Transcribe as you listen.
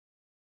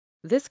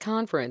This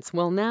conference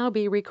will now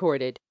be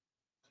recorded.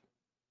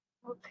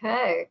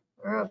 Okay,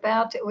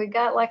 we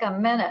got like a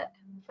minute,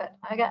 but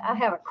I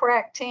have a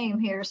crack team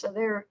here, so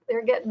they're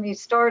getting me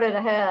started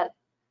ahead.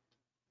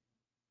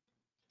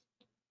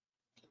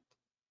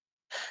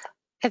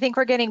 I think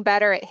we're getting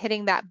better at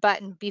hitting that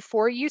button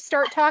before you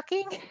start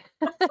talking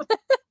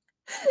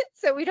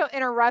so we don't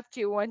interrupt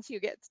you once you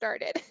get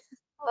started.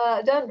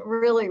 It doesn't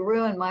really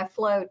ruin my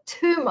flow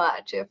too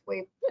much if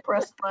we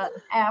press the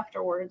button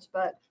afterwards,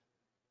 but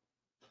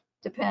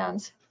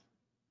depends.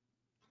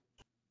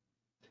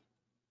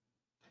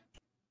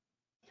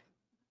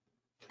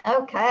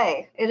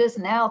 Okay, it is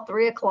now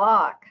 3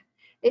 o'clock.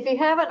 If you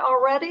haven't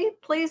already,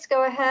 please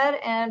go ahead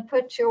and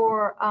put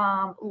your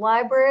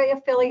library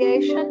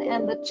affiliation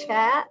in the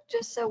chat,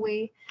 just so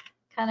we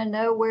kind of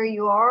know where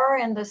you are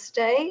in the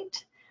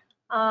state.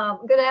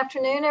 Good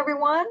afternoon,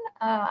 everyone.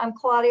 I'm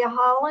Claudia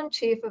Holland,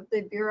 Chief of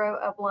the Bureau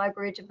of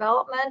Library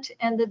Development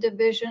and the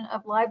Division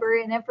of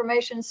Library and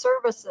Information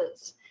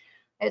Services.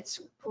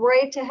 It's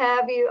great to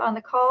have you on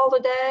the call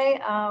today.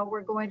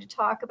 We're going to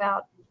talk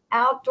about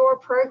outdoor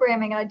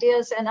programming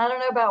ideas, and I don't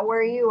know about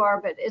where you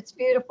are, but it's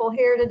beautiful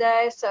here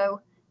today,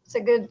 so it's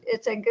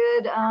a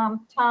good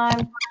time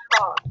to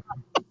talk.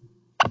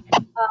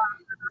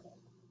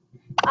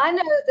 I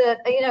know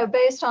that,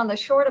 based on the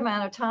short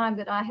amount of time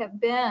that I have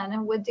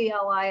been with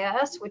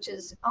DLIS, which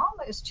is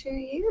almost 2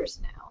 years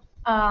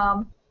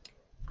now,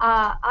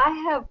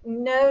 I have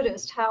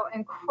noticed how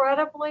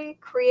incredibly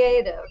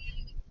creative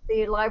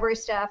the library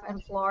staff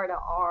in Florida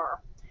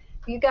are.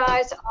 You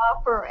guys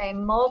offer a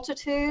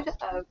multitude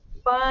of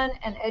fun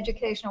and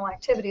educational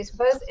activities,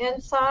 both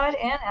inside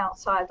and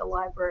outside the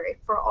library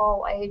for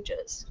all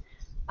ages.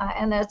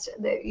 And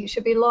you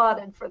should be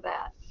lauded for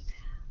that.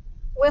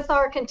 With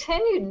our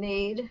continued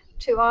need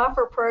to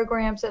offer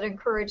programs that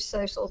encourage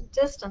social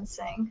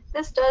distancing,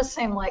 this does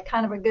seem like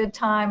kind of a good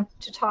time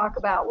to talk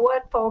about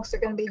what folks are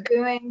going to be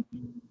doing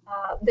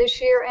this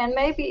year, and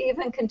maybe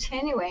even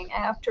continuing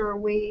after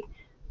we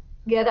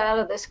get out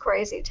of this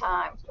crazy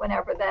time,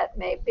 whenever that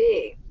may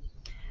be.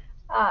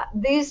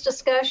 These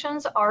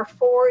discussions are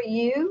for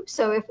you,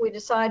 so if we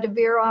decide to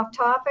veer off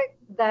topic,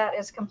 that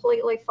is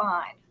completely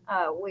fine.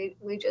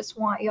 We just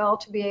want y'all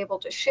to be able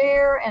to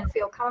share and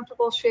feel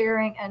comfortable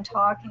sharing and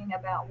talking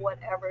about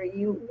whatever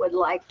you would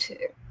like to.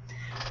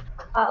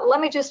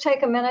 Let me just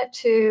take a minute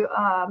to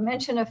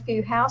mention a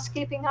few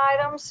housekeeping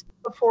items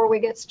before we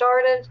get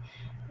started.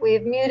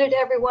 We've muted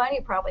everyone,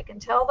 you probably can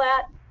tell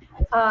that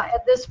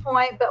at this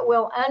point, but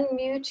we'll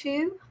unmute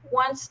you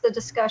once the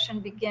discussion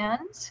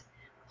begins.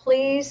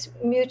 Please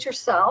mute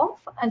yourself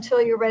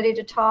until you're ready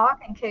to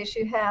talk, in case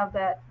you have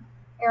that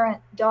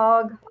errant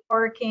dog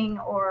barking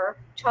or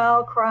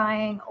child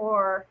crying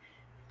or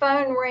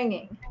phone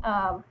ringing.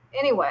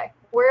 Anyway,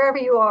 wherever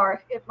you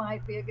are, it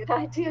might be a good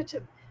idea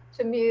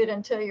to mute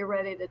until you're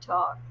ready to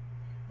talk.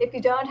 If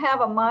you don't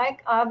have a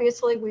mic,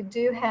 obviously we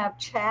do have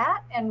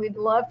chat, and we'd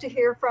love to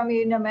hear from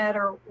you no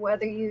matter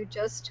whether you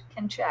just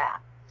can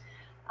chat.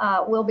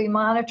 We'll be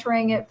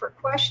monitoring it for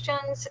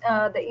questions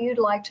that you'd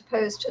like to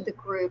pose to the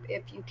group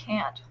if you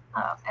can't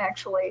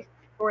actually,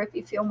 or if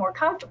you feel more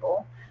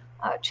comfortable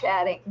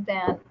chatting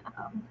than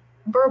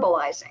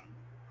verbalizing.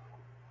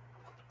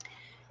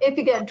 If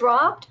you get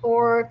dropped,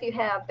 or if you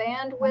have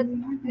bandwidth,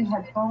 you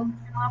should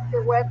off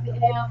your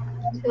webcam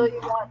until you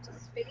want to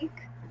speak.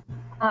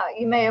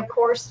 You may, of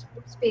course,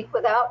 speak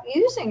without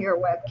using your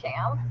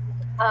webcam,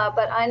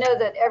 but I know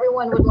that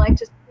everyone would like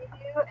to see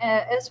you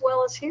as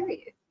well as hear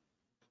you.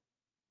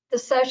 The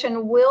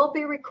session will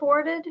be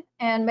recorded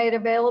and made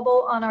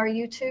available on our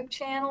YouTube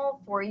channel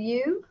for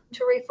you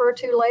to refer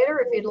to later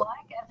if you'd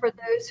like, and for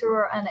those who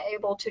are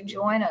unable to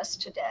join us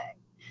today.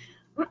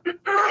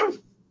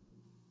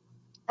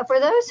 For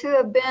those who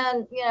have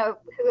been,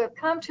 who have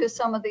come to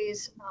some of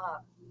these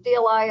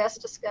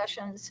DLIS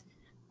discussions,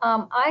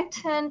 I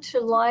tend to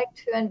like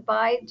to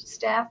invite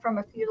staff from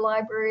a few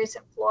libraries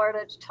in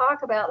Florida to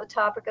talk about the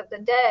topic of the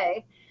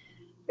day,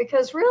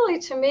 because really,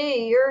 to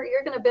me,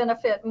 you're going to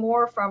benefit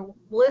more from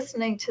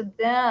listening to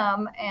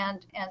them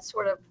and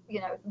sort of,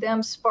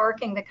 them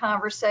sparking the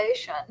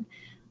conversation,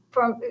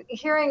 from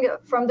hearing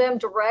from them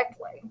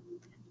directly.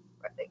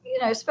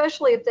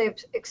 Especially if they've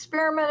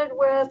experimented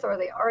with, or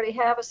they already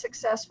have a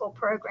successful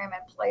program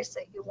in place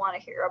that you want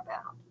to hear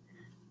about.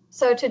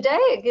 So today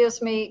it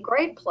gives me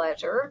great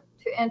pleasure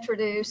to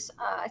introduce,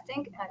 I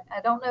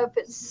don't know if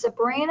it's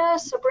Sabrina.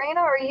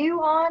 Sabrina, are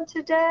you on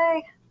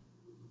today?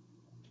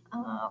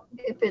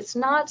 If it's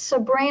not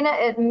Sabrina,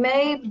 it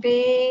may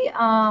be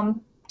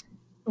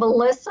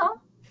Melissa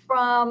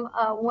from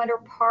Winter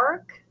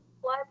Park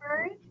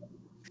Library.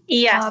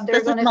 Yes,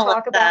 they're going to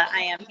talk about.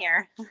 I am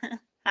here.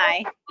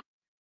 Hi.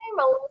 Hey,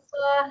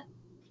 Melissa.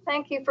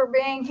 Thank you for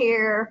being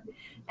here.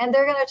 And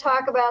they're going to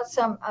talk about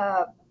some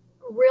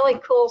really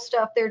cool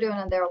stuff they're doing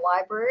in their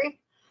library.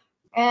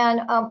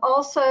 And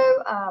also,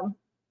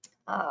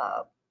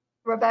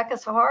 Rebecca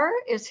Sahar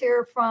is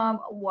here from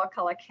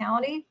Wakulla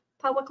County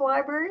Public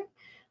Library.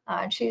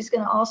 And she's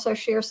going to also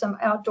share some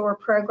outdoor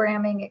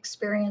programming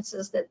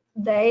experiences that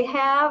they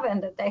have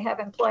and that they have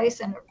in place,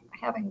 and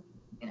having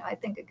I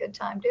think a good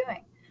time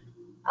doing.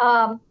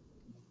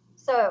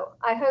 So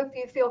I hope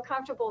you feel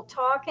comfortable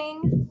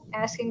talking,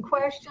 asking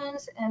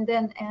questions, and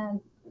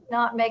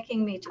not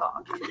making me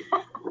talk.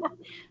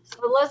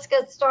 So let's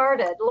get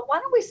started. Why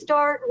don't we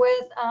start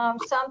with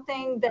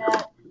something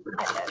that,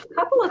 a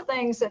couple of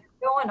things that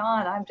are going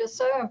on. I'm just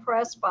so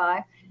impressed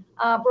by.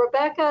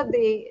 Rebecca,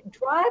 the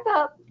drive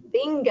up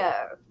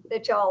bingo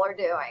that y'all are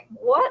doing.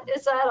 What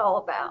is that all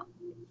about?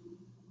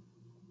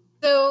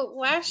 So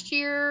last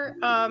year,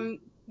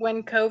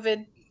 when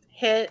COVID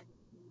hit,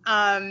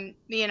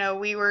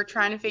 we were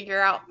trying to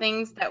figure out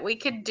things that we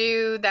could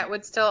do that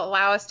would still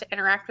allow us to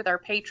interact with our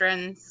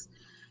patrons.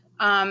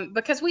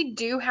 Because we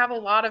do have a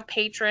lot of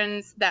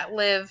patrons that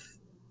live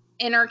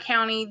in our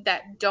county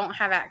that don't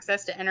have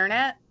access to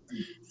internet.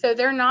 So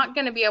they're not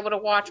going to be able to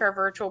watch our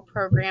virtual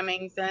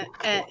programmings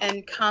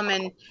and come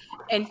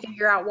and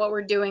figure out what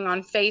we're doing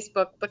on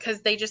Facebook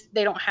because they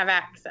don't have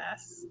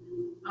access.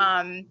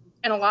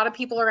 And a lot of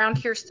people around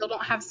here still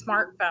don't have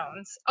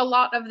smartphones. A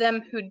lot of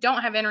them who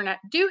don't have internet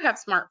do have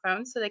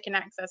smartphones, so they can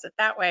access it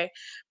that way,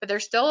 but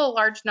there's still a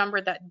large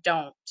number that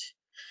don't.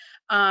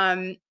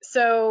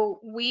 So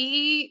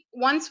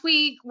once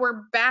we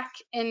were back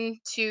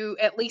into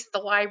at least the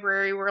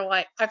library, we're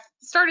like, I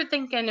started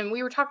thinking, and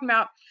we were talking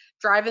about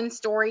drive-in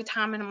story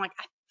time, and I'm like,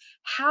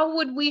 how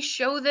would we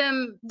show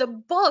them the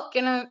book?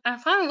 And I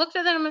finally looked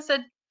at them and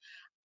said,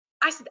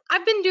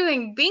 I've been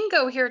doing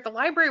bingo here at the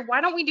library. Why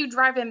don't we do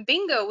drive-in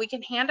bingo? We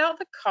can hand out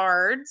the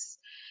cards,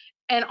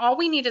 and all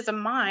we need is a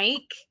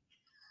mic.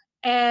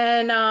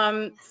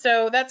 And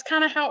so that's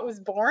kind of how it was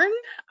born.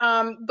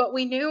 But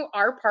we knew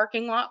our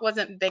parking lot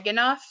wasn't big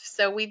enough,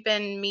 so we've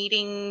been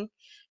meeting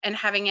and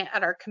having it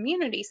at our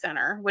community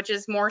center, which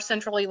is more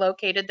centrally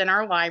located than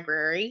our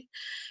library.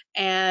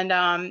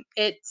 And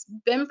it's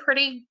been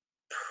pretty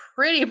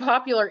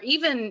popular,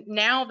 even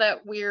now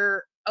that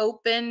we're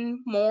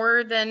open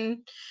more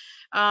than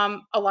a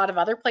lot of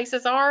other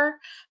places are.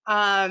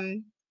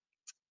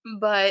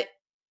 But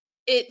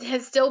it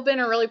has still been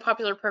a really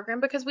popular program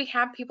because we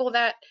have people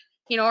that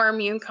are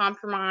immune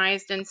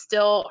compromised and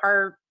still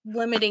are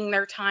limiting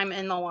their time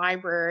in the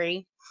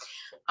library.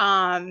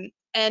 And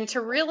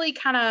to really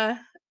kind of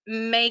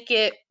make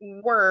it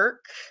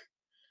work,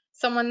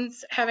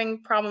 someone's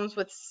having problems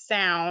with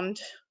sound.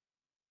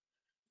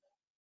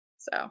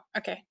 So,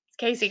 okay,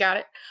 Casey got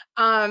it.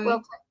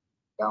 Don't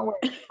worry, we'll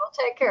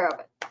take care of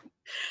it.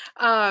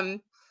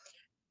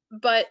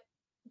 But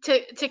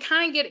to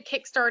kind of get it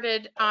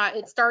kick-started,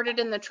 it started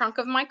in the trunk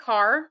of my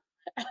car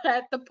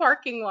at the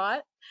parking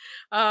lot,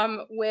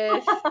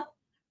 with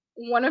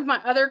one of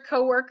my other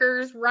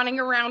coworkers running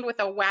around with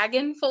a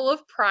wagon full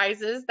of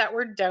prizes that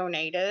were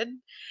donated,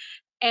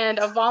 and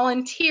a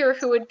volunteer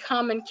who would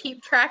come and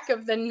keep track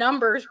of the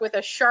numbers with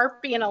a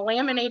Sharpie and a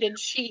laminated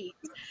sheet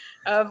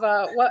of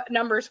what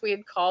numbers we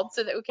had called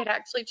so that we could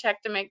actually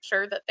check to make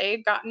sure that they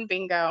had gotten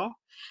bingo.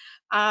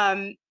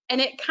 And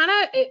it kind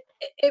of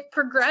it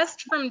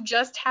progressed from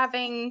just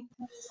having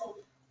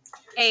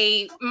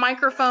a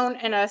microphone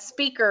and a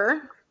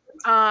speaker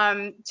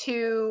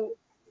to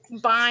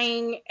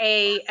buying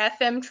a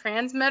FM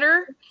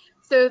transmitter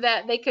so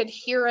that they could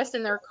hear us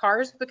in their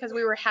cars, because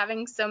we were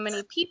having so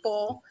many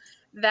people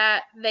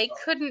that they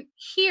couldn't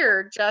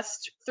hear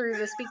just through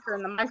the speaker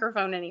and the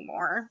microphone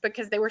anymore,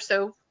 because they were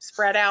so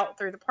spread out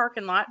through the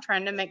parking lot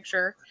trying to make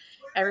sure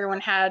everyone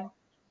had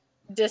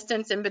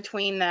distance in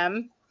between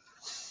them.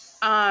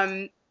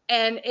 And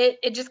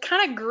it just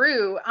kind of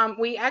grew.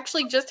 We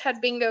actually just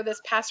had bingo this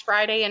past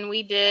Friday, and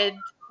we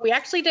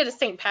actually did a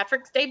St.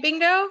 Patrick's Day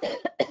bingo,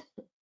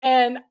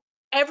 and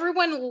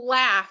everyone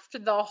laughed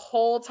the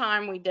whole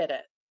time we did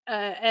it.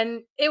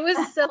 And it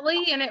was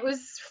silly and it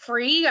was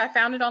free. I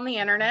found it on the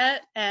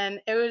internet,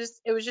 and it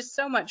was just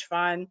so much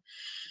fun.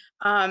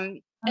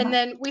 And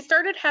then we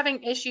started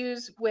having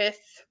issues with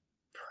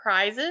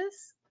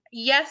prizes.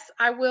 Yes,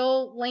 I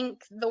will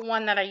link the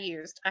one that I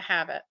used. I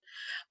have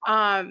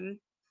it.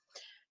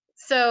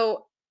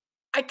 So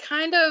I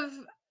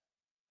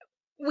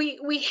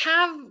we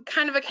have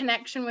kind of a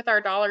connection with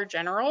our Dollar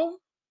General.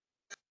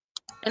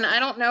 And I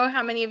don't know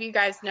how many of you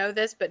guys know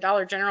this, but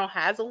Dollar General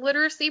has a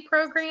literacy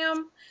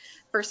program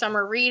for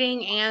summer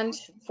reading and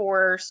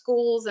for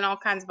schools and all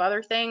kinds of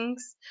other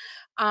things.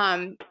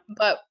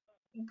 But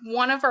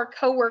one of our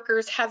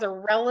coworkers has a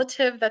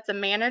relative that's a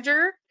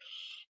manager,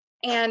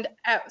 and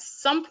at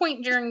some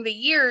point during the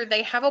year,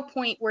 they have a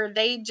point where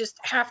they just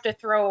have to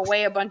throw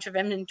away a bunch of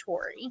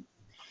inventory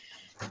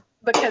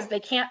because they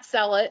can't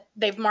sell it.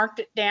 They've marked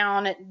it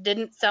down. It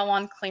didn't sell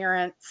on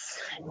clearance.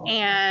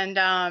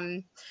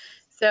 And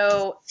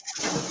so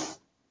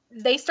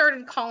they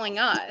started calling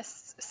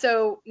us.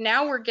 So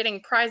now we're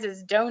getting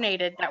prizes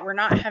donated that we're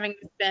not having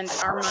to spend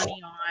our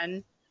money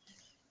on,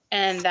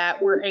 and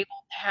that we're able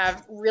to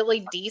have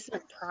really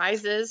decent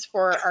prizes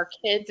for our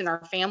kids and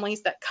our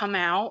families that come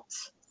out.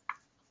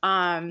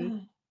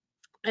 And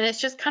it's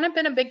just kind of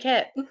been a big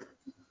hit.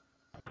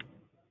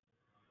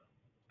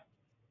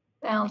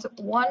 Sounds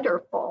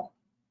wonderful.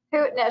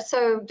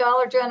 So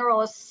Dollar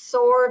General has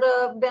sort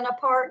of been a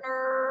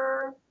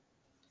partner?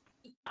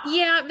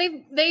 Yeah,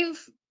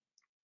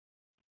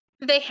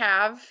 they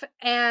have,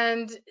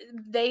 and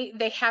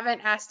they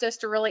haven't asked us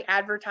to really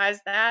advertise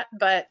that,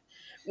 but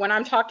when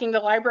I'm talking to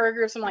library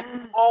groups, I'm like,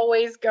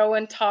 always go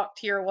and talk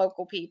to your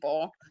local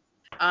people,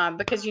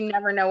 because you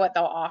never know what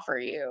they'll offer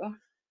you.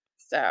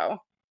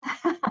 So,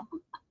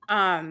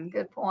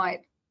 Good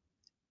point.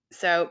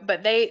 so,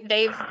 but they've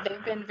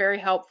been very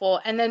helpful.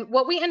 And then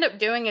what we end up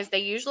doing is they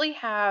usually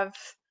have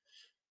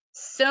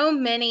so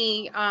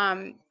many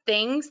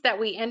things that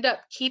we end up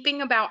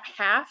keeping about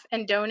half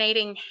and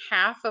donating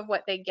half of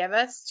what they give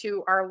us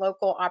to our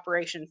local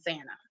Operation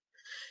Santa.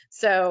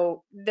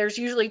 So there's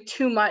usually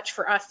too much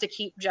for us to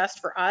keep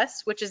just for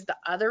us, which is the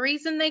other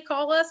reason they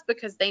call us,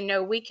 because they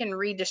know we can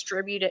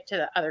redistribute it to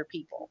the other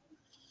people.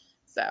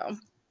 So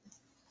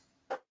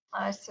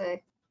I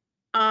see.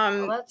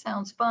 Well, that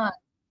sounds fun.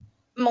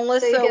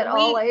 Melissa, So you get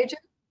all ages?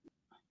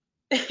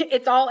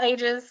 It's all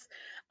ages.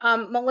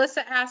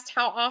 Melissa asked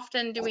how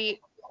often do we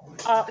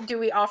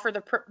offer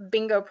the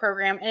bingo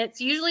program, and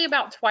it's usually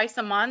about twice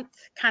a month,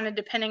 kind of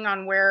depending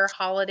on where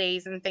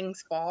holidays and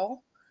things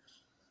fall,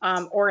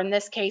 or in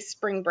this case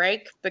spring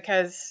break,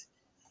 because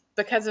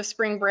of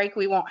spring break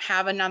we won't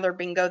have another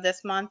bingo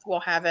this month. We'll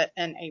have it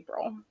in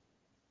April.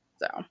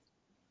 So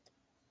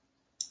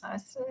I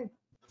see.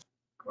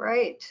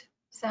 Great.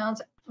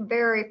 Sounds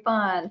very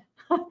fun.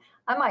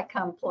 I might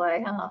come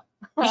play, huh?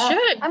 you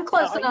should. I'm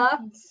close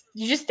enough.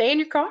 You just stay in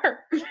your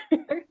car.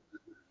 Great.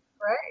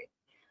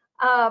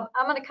 I'm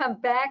going to come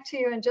back to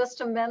you in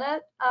just a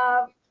minute.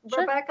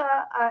 Sure.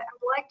 Rebecca, I'd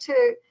like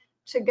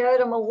to go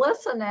to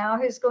Melissa now,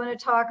 who's going to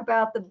talk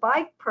about the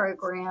bike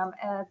program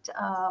at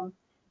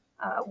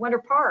Winter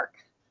Park.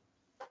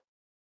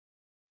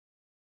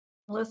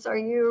 Melissa, are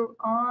you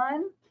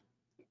on?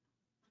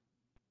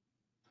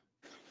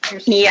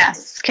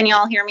 Yes. Can you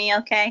all hear me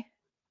okay?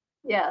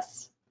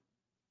 Yes.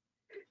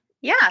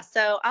 Yeah,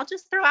 so I'll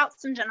just throw out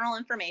some general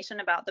information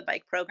about the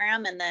bike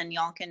program and then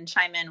y'all can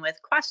chime in with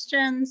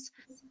questions.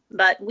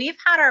 But we've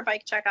had our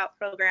bike checkout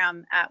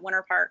program at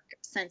Winter Park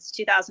since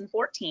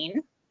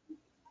 2014.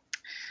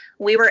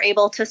 We were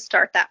able to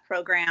start that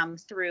program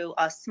through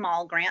a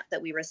small grant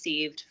that we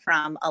received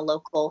from a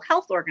local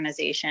health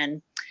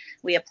organization.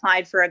 We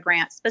applied for a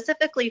grant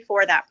specifically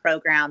for that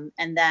program,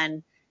 and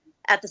then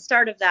at the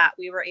start of that,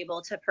 we were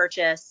able to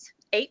purchase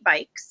 8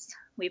 bikes.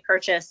 We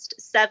purchased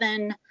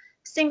 7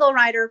 single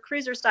rider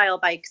cruiser style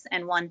bikes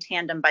and 1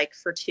 tandem bike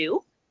for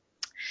 2.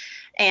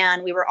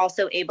 And we were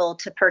also able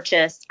to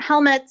purchase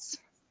helmets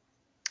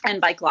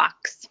and bike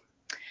locks.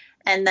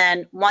 And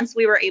then once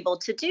we were able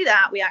to do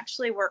that, we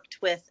actually worked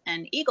with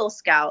an Eagle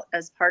Scout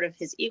as part of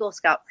his Eagle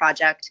Scout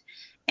project.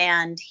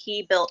 And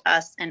he built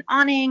us an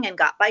awning and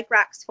got bike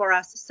racks for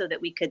us so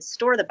that we could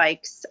store the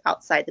bikes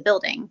outside the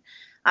building.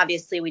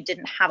 Obviously, we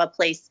didn't have a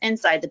place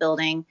inside the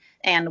building,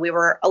 and we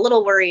were a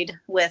little worried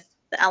with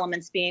the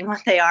elements being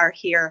what they are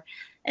here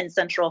in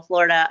Central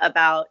Florida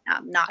about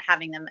not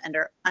having them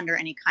under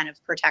any kind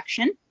of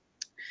protection.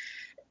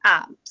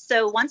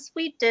 So once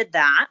we did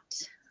that,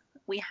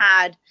 we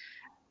had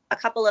a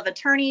couple of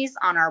attorneys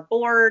on our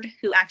board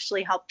who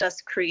actually helped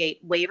us create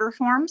waiver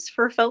forms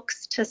for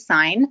folks to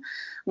sign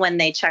when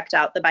they checked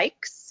out the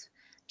bikes,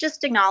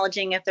 just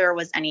acknowledging if there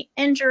was any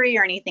injury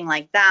or anything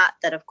like that,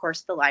 that of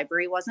course the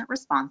library wasn't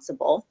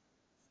responsible.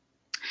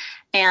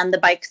 And the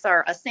bikes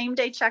are a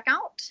same-day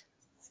checkout.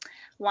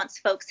 Once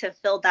folks have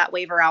filled that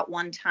waiver out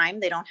one time,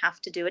 they don't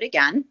have to do it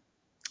again.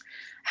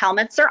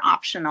 Helmets are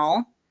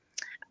optional.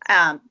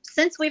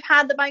 Since we've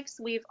had the bikes,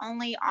 we've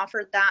only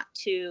offered that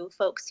to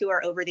folks who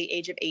are over the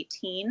age of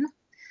 18.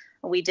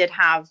 We did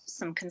have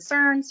some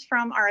concerns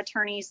from our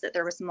attorneys that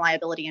there was some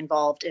liability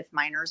involved if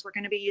minors were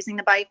going to be using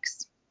the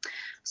bikes.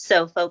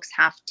 So folks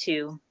have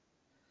to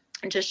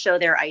just show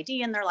their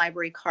ID and their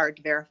library card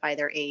to verify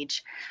their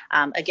age.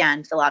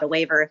 Again, fill out a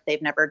waiver if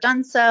they've never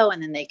done so,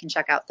 and then they can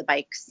check out the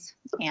bikes.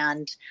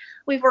 And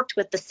we've worked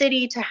with the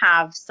city to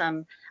have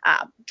some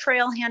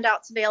trail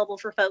handouts available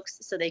for folks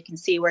so they can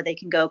see where they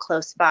can go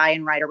close by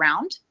and ride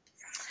around.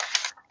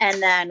 And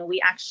then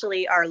we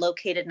actually are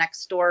located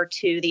next door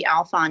to the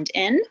Alfond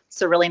Inn.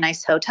 It's a really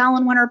nice hotel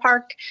in Winter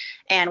Park.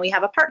 And we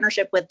have a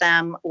partnership with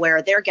them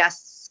where their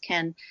guests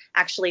can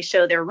actually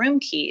show their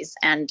room keys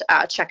and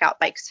check out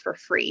bikes for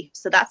free.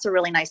 So that's a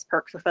really nice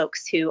perk for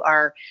folks who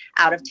are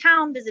out of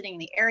town visiting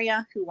the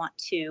area, who want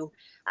to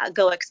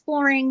go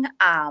exploring.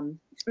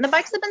 The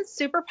bikes have been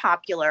super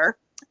popular.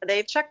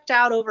 They've checked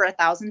out over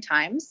 1,000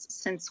 times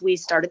since we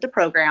started the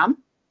program.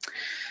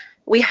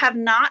 We have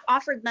not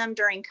offered them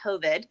during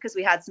COVID because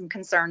we had some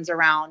concerns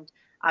around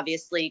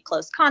obviously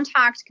close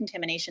contact,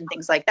 contamination,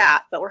 things like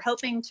that. But we're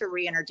hoping to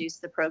reintroduce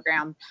the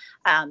program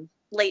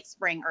late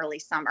spring, early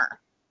summer.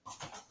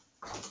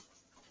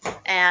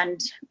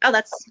 And, oh,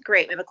 that's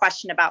great. We have a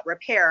question about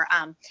repair.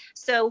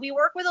 So we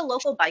work with a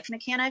local bike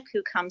mechanic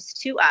who comes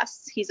to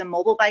us. He's a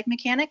mobile bike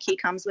mechanic. He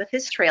comes with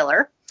his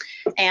trailer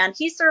and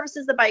he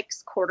services the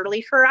bikes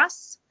quarterly for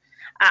us.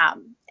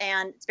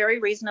 And it's very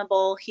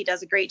reasonable. He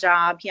does a great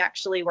job. He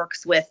actually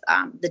works with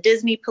the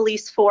Disney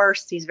police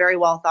force. He's very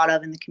well thought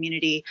of in the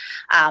community,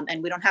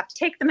 and we don't have to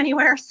take them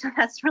anywhere, so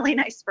that's really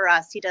nice for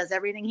us. He does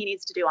everything he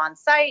needs to do on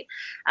site,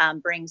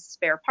 brings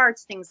spare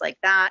parts, things like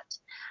that.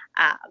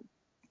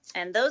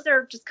 And those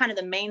are just kind of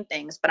the main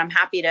things, but I'm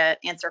happy to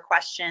answer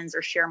questions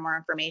or share more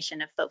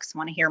information if folks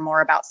want to hear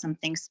more about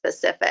something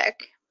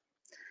specific.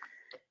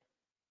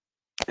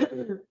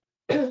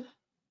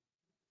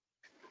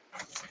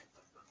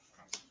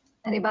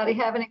 Anybody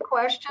have any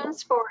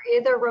questions for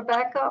either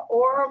Rebecca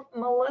or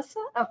Melissa?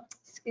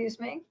 Excuse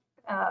me,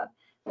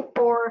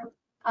 or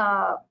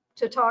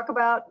to talk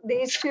about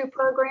these two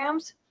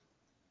programs?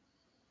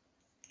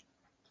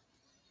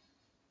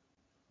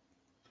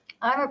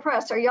 I'm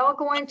impressed. Are y'all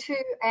going to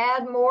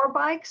add more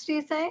bikes, do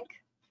you think?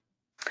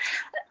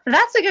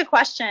 That's a good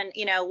question.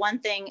 You know, one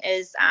thing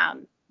is,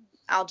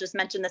 I'll just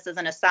mention this as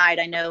an aside.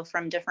 I know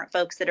from different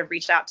folks that have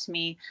reached out to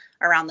me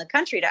around the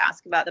country to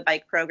ask about the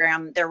bike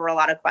program, there were a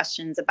lot of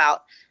questions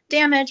about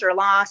damage or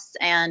loss,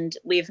 and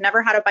we've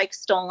never had a bike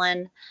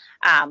stolen.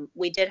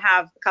 We did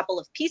have a couple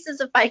of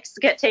pieces of bikes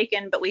get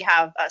taken, but we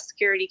have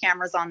security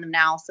cameras on them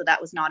now, so that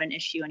was not an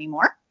issue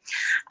anymore.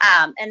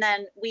 And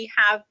then we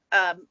have,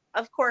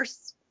 of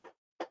course,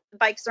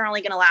 bikes are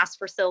only going to last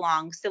for so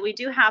long. So we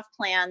do have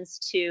plans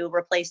to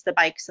replace the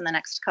bikes in the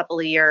next couple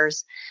of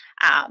years,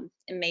 and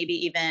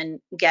maybe even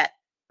get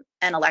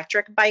an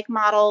electric bike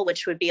model,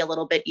 which would be a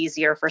little bit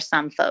easier for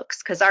some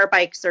folks because our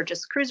bikes are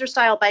just cruiser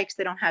style bikes.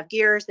 They don't have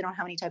gears. They don't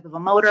have any type of a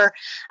motor.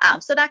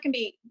 So that can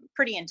be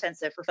pretty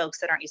intensive for folks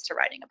that aren't used to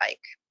riding a bike.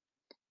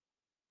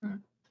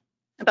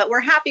 But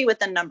we're happy with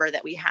the number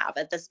that we have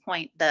at this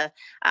point.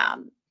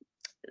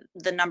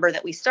 The number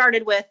that we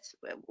started with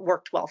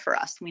worked well for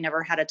us. We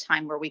never had a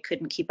time where we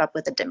couldn't keep up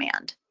with the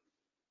demand.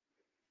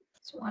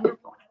 It's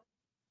wonderful.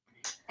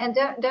 And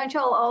don't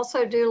y'all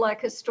also do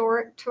like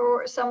historic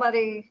tour?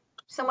 Somebody,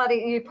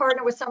 you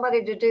partner with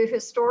somebody to do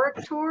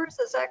historic tours,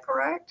 is that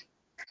correct?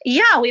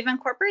 Yeah, we've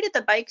incorporated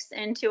the bikes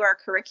into our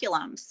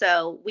curriculum.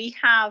 So we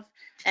have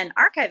an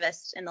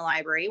archivist in the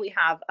library. We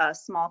have a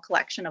small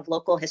collection of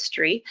local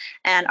history,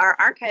 and our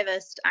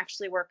archivist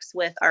actually works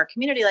with our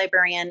community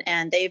librarian,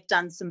 and they've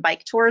done some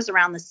bike tours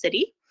around the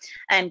city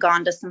and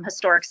gone to some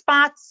historic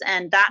spots.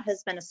 And that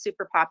has been a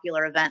super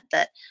popular event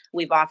that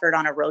we've offered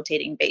on a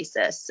rotating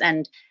basis.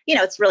 And, you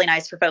know, it's really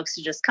nice for folks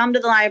to just come to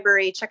the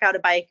library, check out a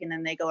bike, and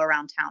then they go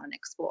around town and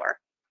explore.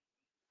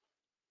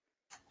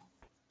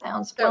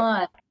 Sounds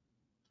fun.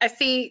 I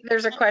see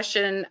there's a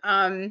question.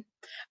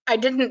 I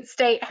didn't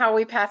state how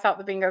we pass out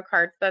the bingo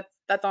cards.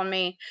 That's on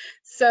me.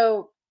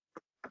 So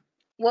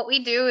what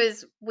we do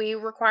is we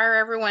require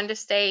everyone to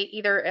stay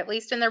either at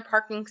least in their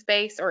parking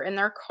space or in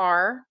their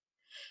car.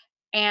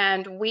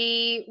 And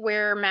we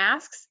wear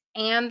masks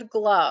and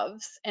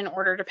gloves in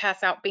order to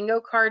pass out bingo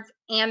cards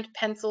and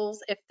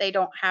pencils if they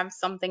don't have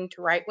something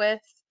to write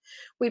with.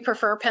 We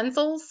prefer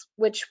pencils,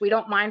 which we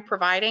don't mind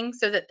providing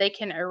so that they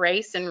can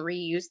erase and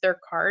reuse their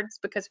cards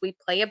because we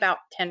play about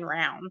 10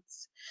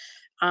 rounds.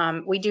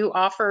 We do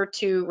offer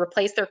to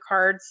replace their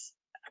cards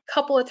a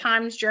couple of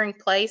times during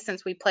play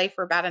since we play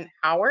for about an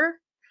hour.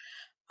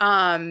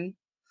 And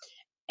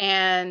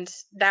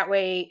that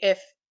way, if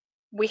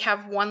we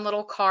have one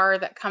little car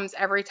that comes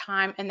every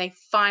time and they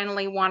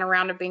finally won a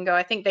round of bingo.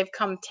 I think they've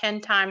come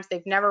 10 times.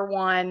 They've never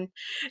won.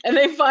 And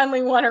they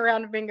finally won a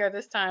round of bingo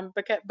this time.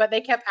 But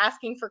they kept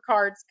asking for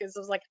cards because I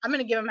was like, I'm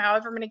going to give them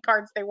however many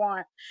cards they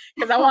want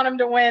because I want them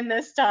to win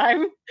this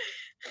time.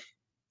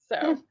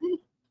 So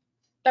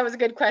that was a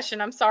good question.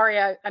 I'm sorry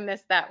I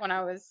missed that when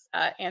I was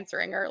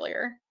answering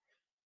earlier.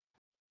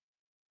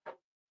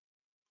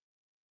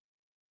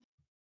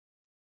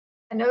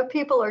 I know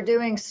people are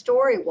doing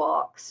story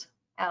walks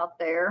out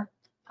there.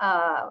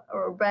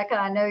 Rebecca,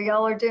 I know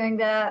y'all are doing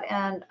that,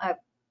 and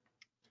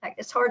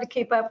it's hard to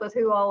keep up with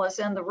who all is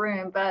in the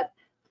room, but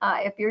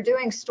if you're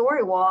doing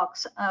story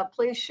walks,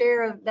 please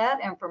share that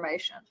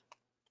information.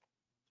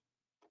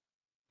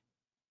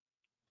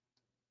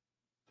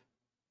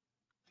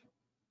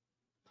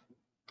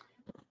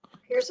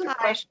 Here's a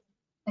question.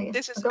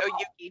 This is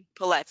Oyuki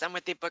Paletz. I'm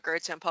with the Boca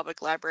Raton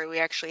Public Library. We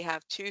actually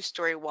have 2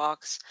 story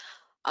walks.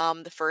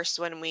 The first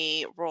one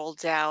we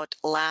rolled out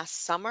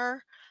last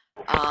summer,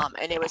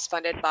 and it was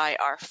funded by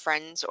our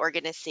Friends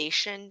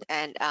organization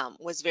and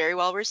was very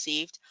well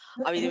received.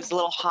 Obviously, it was a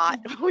little hot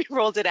when we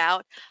rolled it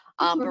out,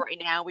 but right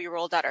now we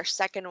rolled out our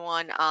second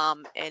one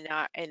in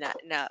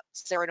a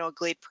Sereno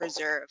Glade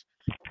Preserve.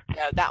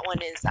 So that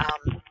one is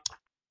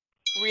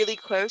really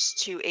close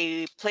to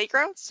a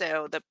playground,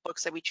 so the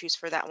books that we choose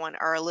for that one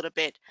are a little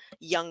bit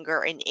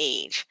younger in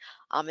age,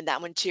 and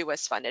that one too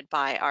was funded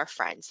by our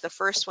friends. The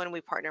first one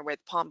we partnered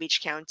with Palm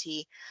Beach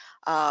County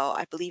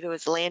I believe it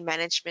was Land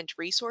Management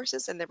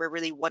Resources, and they were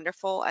really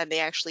wonderful. And they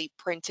actually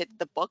printed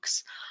the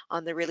books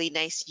on the really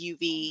nice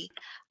UV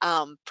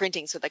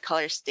printing, so the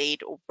color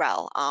stayed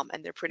well.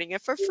 And they're printing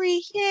it for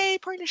free. Yay,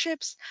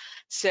 partnerships!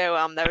 So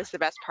that was the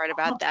best part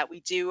about that.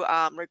 We do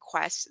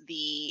request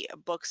the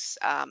books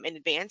in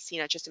advance,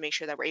 just to make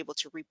sure that we're able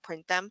to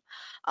reprint them.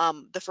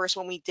 The first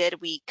one we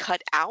did, we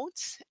cut out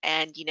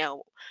and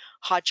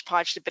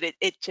hodgepodge, but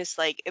it just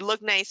like it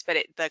looked nice, but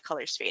the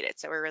colors faded.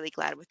 So we're really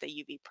glad with the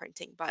UV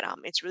printing. But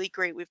it's really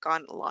great. We've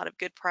gotten a lot of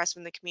good press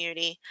from the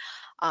community,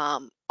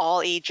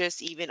 all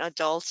ages, even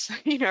adults,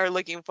 are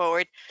looking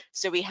forward.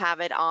 So we have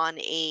it on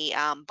a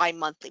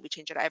bi-monthly. We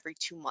change it every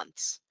 2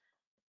 months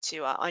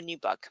to a new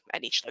book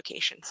at each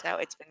location. So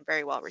it's been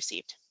very well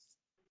received.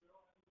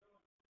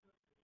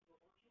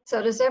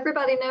 So does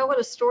everybody know what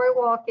a story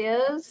walk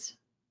is?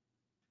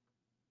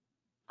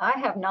 I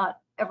have not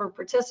ever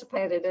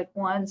participated at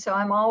one, so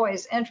I'm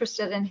always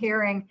interested in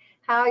hearing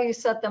how you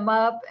set them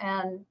up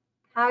and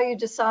how you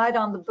decide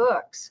on the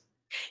books.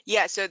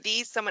 Yeah, so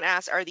someone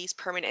asked, are these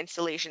permanent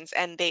installations?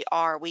 And they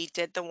are. We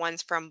did the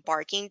ones from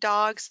Barking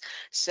Dogs.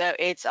 So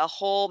it's a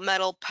whole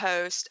metal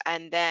post,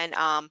 and then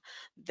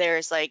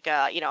there's like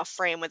a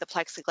frame with a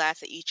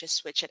plexiglass that you just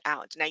switch it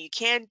out. Now you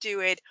can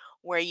do it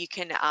where you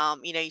can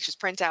you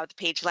just print out the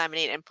page,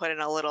 laminate, and put in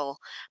a little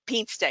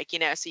paint stick,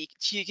 so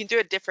you can do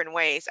it different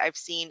ways. I've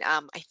seen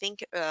I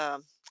think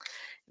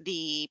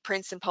the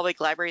Princeton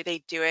Public Library,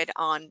 they do it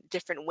on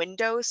different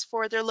windows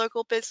for their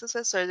local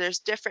businesses. So there's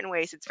different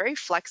ways. It's very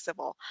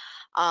flexible.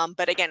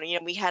 But again,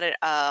 we had it,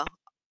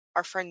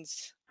 our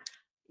friends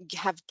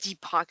have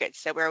deep pockets,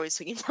 so we're always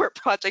looking for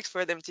projects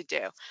for them to do.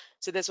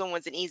 So this one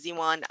was an easy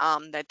one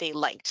that they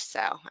liked.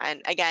 So,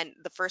 and again,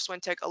 the first one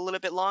took a little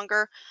bit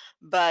longer,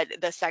 but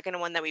the second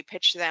one that we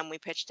pitched to them, we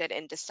pitched it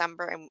in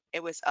December, and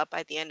it was up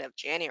at the end of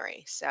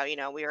January. So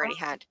we already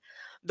had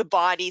the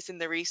bodies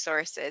and the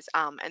resources,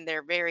 and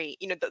they're very,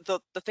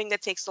 the thing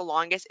that takes the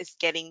longest is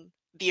getting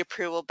the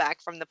approval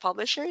back from the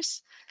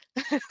publishers.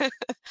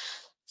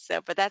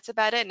 So, but that's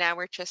about it. Now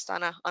we're just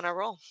on a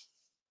roll.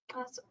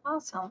 That's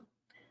awesome.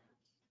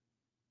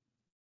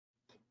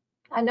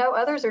 I know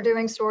others are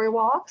doing story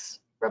walks.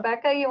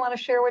 Rebecca, you want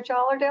to share what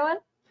y'all are doing?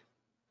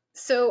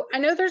 So I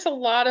know there's a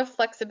lot of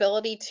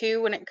flexibility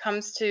too when it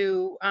comes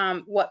to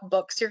what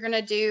books you're going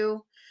to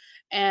do.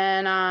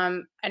 And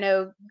I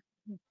know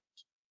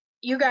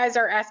you guys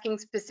are asking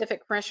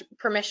specific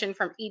permission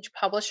from each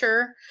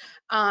publisher,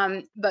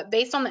 but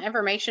based on the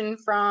information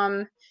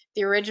from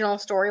the original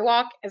story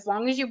walk, as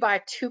long as you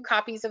buy 2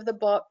 copies of the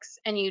books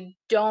and you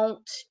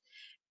don't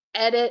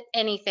edit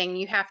anything,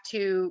 you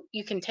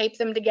can tape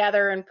them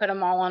together and put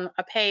them all on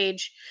a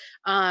page,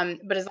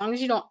 but as long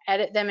as you don't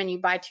edit them and you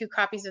buy 2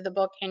 copies of the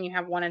book and you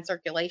have 1 in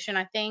circulation,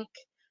 I think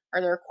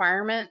are the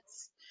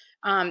requirements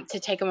to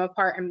take them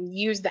apart and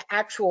use the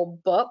actual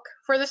book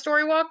for the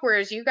story walk,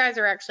 whereas you guys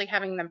are actually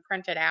having them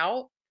printed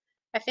out,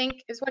 I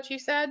think is what you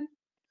said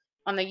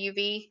on the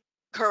UV.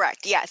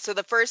 Correct. Yeah. So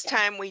the first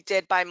time we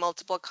did buy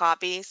multiple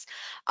copies,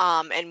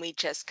 and we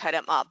just cut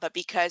them up. But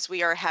because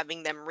we are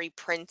having them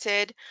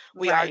reprinted,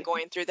 we are Right.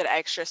 going through that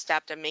extra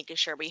step to making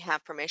sure we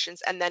have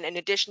permissions. And then in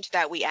addition to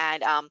that, we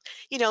add,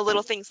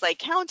 little things like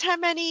count how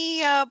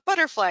many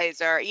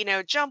butterflies or,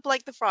 jump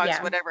like the frogs,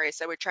 Yeah. whatever.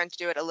 So we're trying to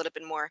do it a little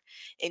bit more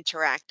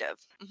interactive.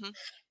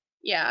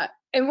 Yeah.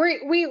 And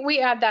we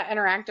add that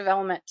interactive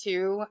element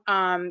too.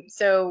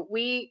 So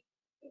we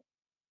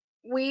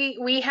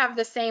have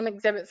the same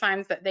exhibit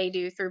signs that they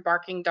do through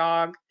Barking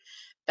Dog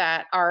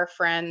that our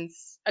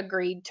friends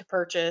agreed to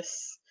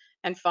purchase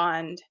and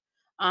fund.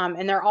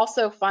 And they're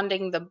also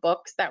funding the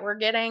books that we're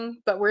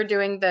getting, but we're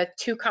doing the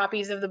 2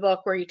 copies of the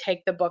book where you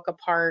take the book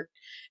apart,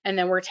 and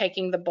then we're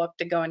taking the book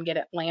to go and get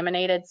it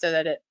laminated so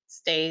that it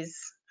stays,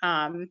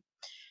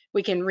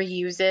 we can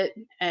reuse it,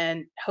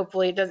 and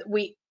hopefully it does.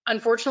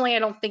 Unfortunately, I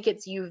don't think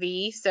it's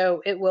UV,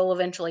 so it will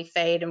eventually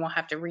fade and we'll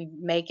have to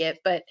remake it.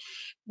 But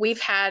we've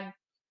had,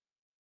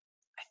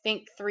 I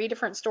think, 3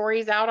 different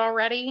stories out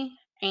already,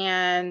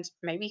 and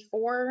maybe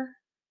 4.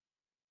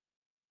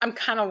 I'm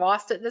kind of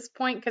lost at this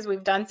point because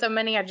we've done so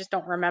many, I just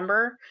don't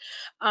remember.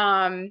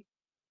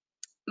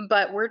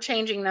 But we're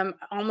changing them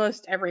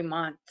almost every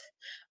month.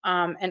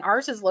 And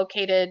ours is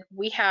located,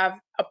 we have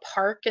a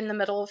park in the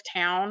middle of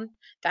town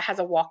that has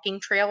a walking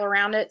trail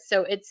around it.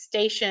 So it's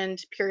stationed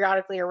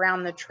periodically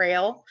around the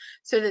trail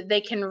so that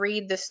they can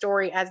read the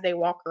story as they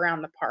walk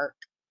around the park.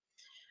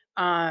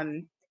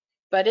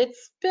 But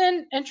it's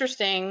been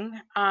interesting.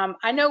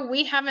 I know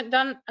we haven't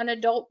done an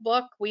adult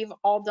book. We've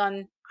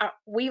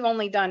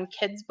only done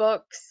kids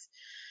books.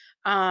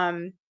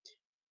 The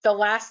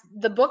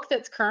book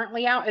that's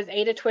currently out is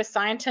Ada Twist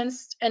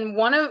Scientist, and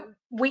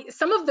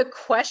some of the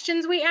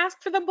questions we ask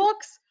for the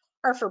books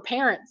are for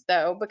parents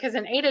though, because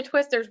in Ada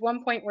Twist there's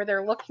one point where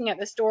they're looking at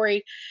the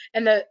story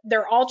and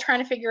they're all trying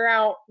to figure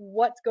out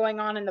what's going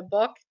on in the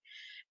book.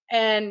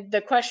 And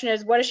the question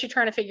is, what is she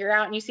trying to figure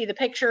out? And you see the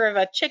picture of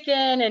a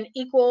chicken and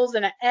equals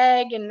and an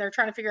egg, and they're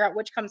trying to figure out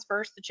which comes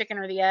first, the chicken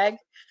or the egg,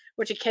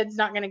 which a kid's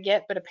not going to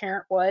get, but a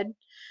parent would.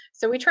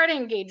 So we try to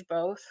engage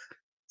both.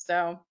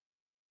 So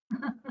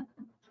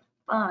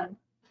Fun.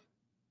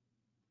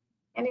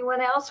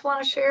 Anyone else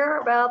want to share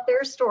about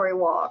their story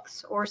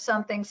walks or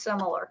something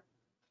similar?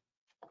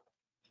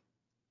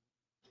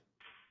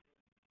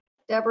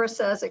 Deborah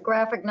says that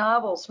graphic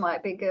novels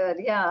might be good.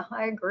 Yeah,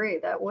 I agree.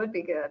 That would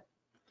be good.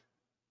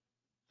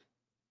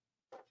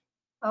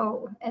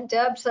 Oh, and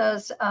Deb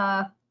says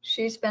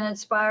she's been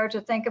inspired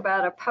to think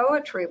about a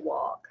poetry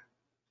walk.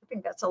 I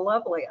think that's a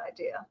lovely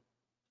idea.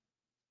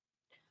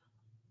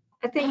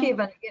 I think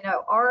even,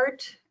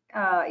 art,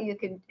 you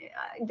could,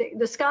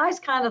 the sky's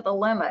kind of the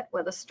limit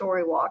with a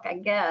story walk, I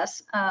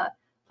guess,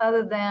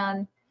 other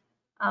than,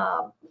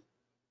 I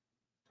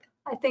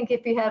think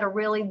if you had a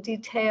really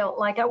detailed,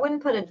 like I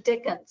wouldn't put a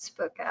Dickens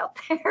book out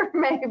there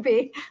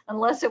maybe,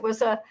 unless it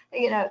was a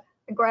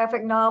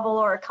graphic novel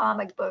or a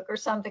comic book or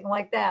something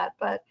like that,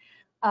 but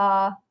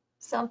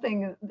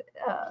something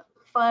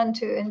fun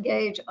to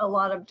engage a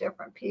lot of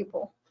different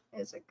people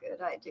is a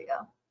good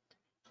idea.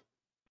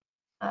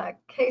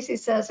 Casey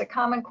says a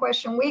common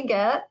question we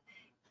get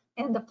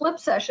in the flip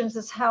sessions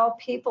is how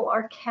people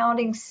are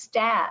counting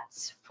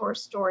stats for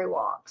story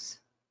walks.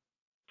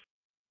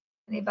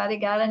 Anybody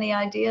got any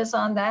ideas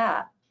on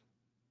that?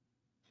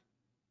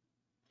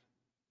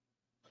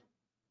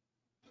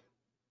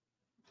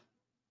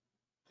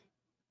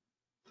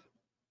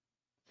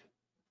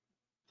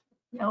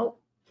 Nope.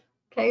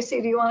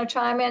 Casey, do you want to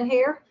chime in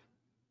here?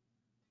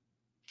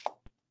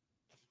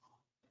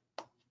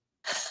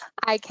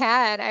 I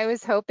can. I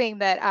was hoping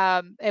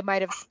that it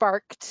might have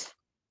sparked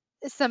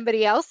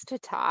somebody else to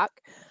talk,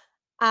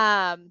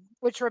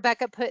 which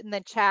Rebecca put in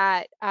the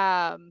chat.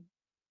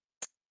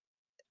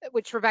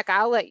 Which Rebecca,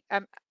 I'll let.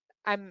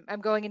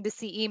 I'm going into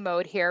CE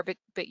mode here, but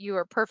you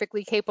are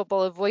perfectly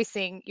capable of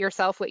voicing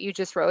yourself what you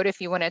just wrote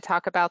if you want to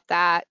talk about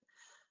that.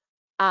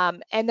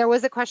 And there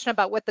was a question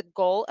about what the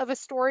goal of a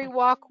story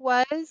walk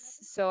was.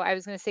 So I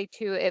was going to say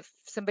too, if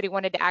somebody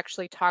wanted to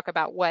actually talk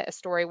about what a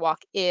story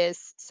walk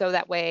is, so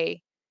that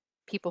way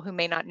people who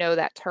may not know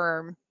that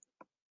term.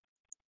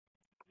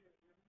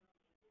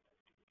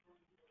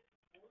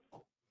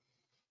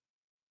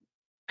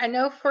 I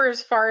know for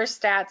as far as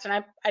stats, and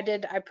I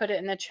put it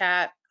in the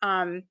chat.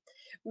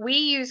 We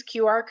use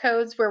QR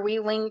codes where we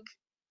link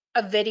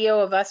a video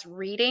of us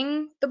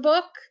reading the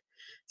book,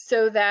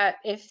 so that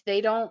if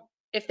they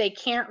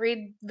can't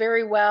read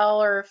very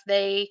well, or if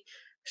they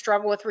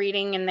struggle with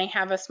reading and they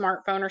have a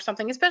smartphone or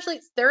something, especially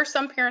there are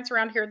some parents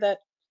around here that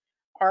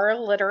are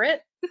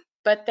illiterate,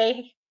 but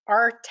they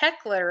are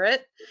tech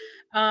literate,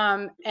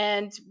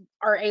 and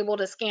are able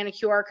to scan a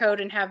QR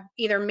code and have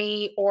either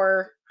me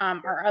or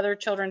our other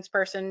children's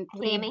person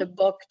read the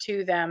book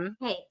to them.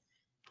 Hey.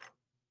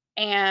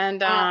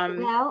 And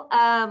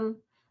the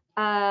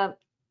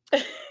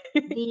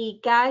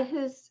guy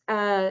who's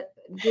doing.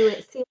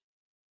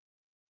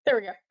 There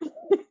we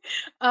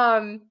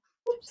go.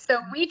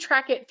 So we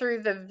track it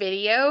through the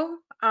video,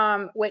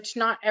 which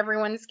not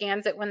everyone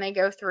scans it when they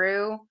go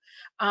through.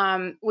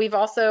 I've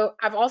also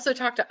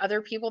talked to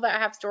other people that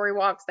have story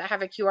walks that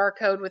have a QR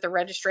code with a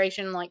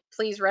registration, like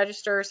please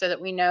register, so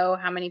that we know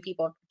how many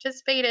people have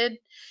participated.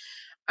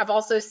 I've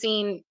also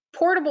seen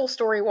portable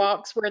story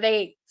walks where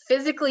they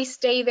physically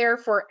stay there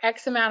for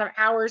X amount of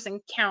hours and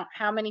count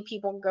how many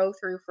people go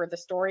through for the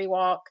story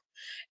walk,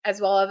 as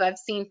well as I've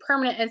seen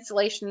permanent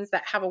installations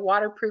that have a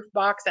waterproof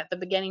box at the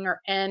beginning or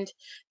end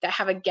that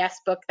have a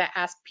guest book that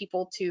asks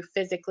people to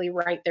physically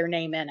write their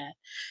name in it.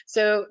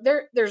 So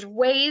there's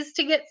ways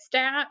to get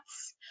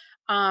stats.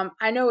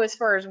 I know as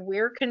far as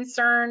we're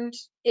concerned,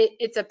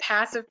 it's a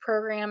passive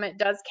program. It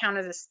does count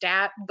as a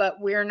stat, but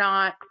we're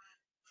not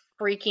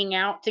freaking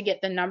out to get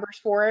the numbers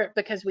for it,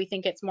 because we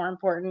think it's more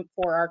important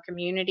for our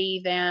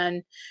community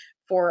than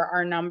for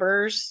our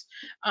numbers.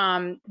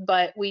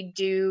 But we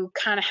do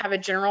kind of have a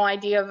general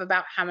idea of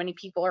about how many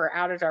people are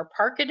out at our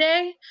park a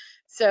day.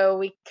 So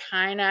we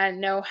kind of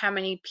know how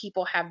many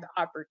people have the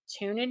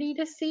opportunity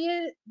to see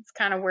it. It's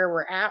kind of where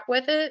we're at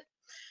with it.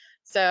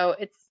 So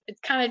it's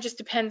kind of just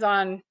depends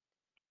on,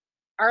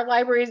 our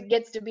libraries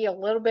gets to be a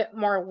little bit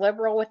more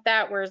liberal with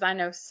that, whereas I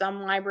know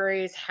some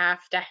libraries have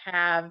to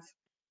have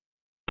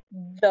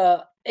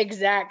the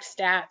exact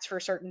stats for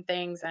certain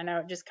things. I know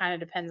it just kind of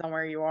depends on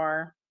where you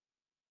are.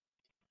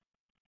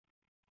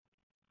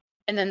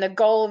 And then the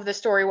goal of the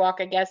story walk,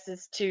 I guess,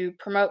 is to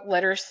promote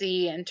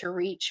literacy and to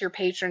reach your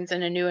patrons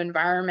in a new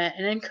environment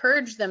and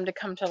encourage them to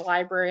come to the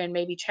library and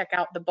maybe check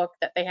out the book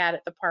that they had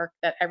at the park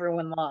that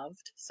everyone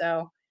loved.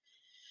 So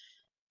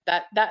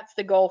that's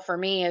the goal for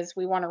me, is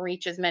we want to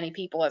reach as many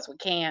people as we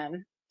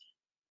can.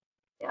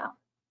 Yeah.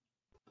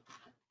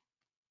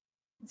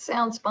 It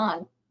sounds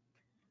fun.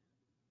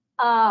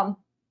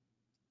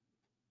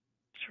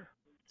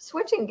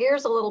 Switching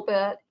gears a little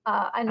bit,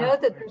 I know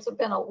that there's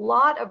been a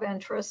lot of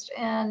interest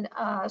in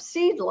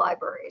seed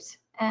libraries,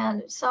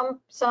 and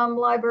some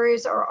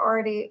libraries are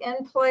already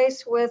in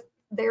place with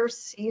their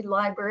seed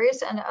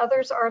libraries, and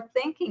others are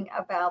thinking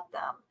about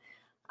them.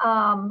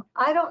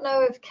 I don't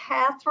know if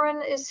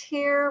Catherine is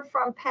here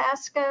from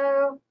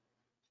Pasco.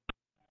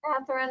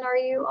 Catherine, are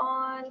you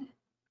on?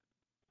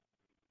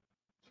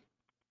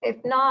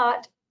 If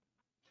not,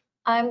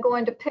 I'm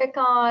going to pick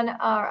on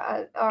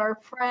our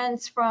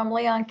friends from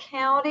Leon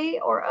County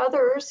or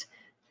others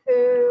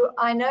who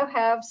I know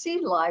have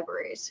seed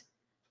libraries.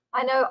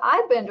 I know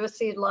I've been to a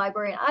seed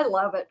library and I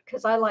love it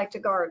because I like to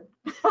garden.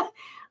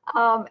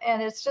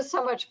 And it's just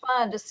so much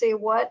fun to see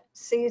what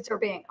seeds are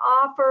being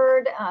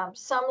offered.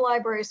 Some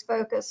libraries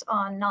focus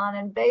on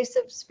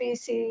non-invasive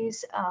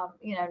species,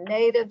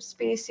 native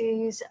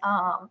species.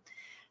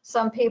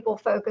 Some people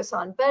focus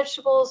on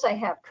vegetables. They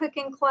have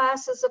cooking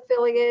classes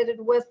affiliated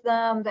with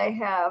them. They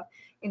have,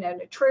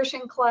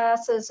 nutrition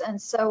classes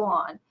and so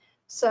on.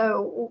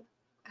 So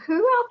who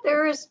out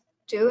there is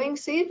doing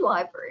seed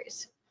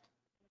libraries?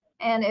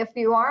 And if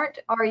you aren't,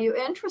 are you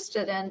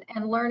interested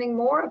in learning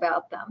more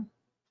about them?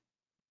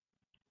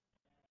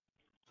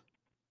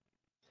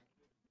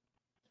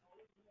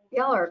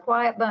 Y'all are a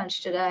quiet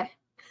bunch today.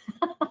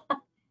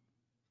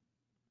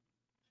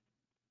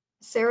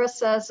 Sarah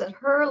says that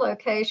her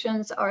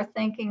locations are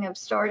thinking of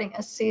starting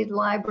a seed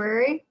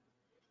library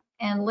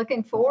and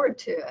looking forward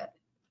to it.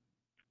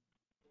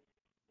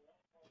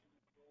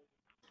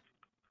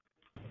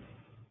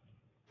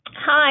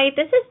 Hi,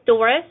 this is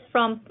Doris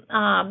from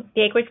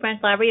the Acreage Branch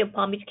Library of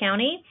Palm Beach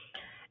County.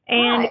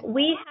 And Hi.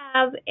 we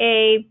have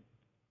a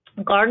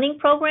gardening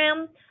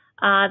program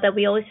that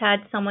we always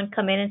had someone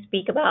come in and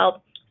speak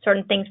about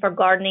certain things for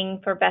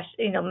gardening, for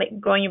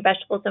growing your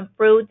vegetables and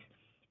fruits.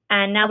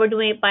 And now we're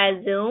doing it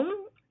via Zoom,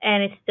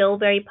 and it's still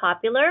very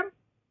popular.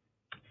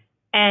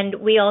 And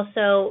we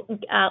also,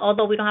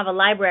 although we don't have a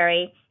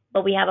library,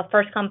 but we have a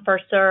first come,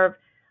 first serve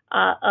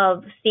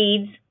of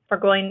seeds for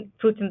growing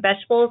fruits and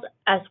vegetables,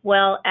 as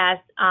well as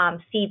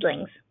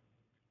seedlings.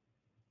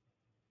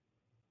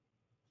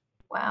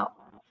 Wow.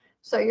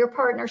 So your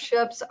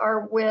partnerships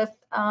are with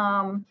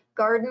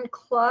garden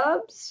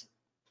clubs?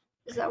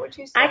 Is that what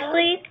you said?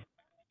 Actually,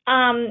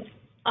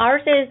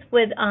 ours is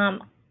with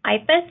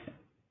IFAS.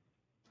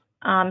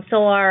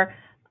 So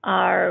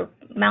our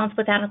Mounts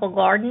Botanical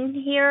Garden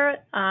here,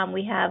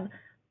 we have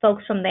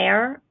folks from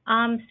there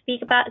come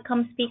speak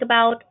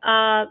about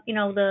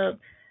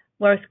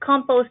where it's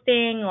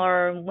composting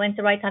or when's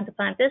the right time to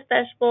plant this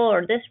vegetable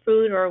or this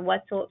fruit or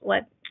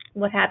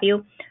what have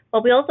you.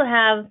 But we also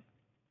have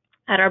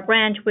at our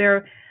branch,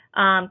 we're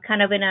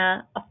kind of in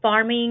a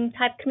farming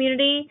type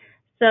community.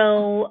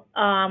 So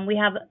we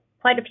have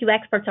quite a few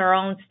experts on our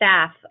own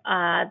staff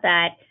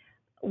that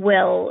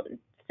will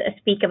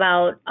speak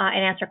about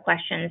and answer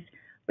questions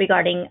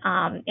regarding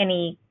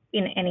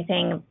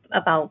anything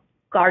about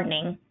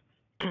gardening.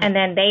 And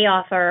then they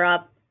offer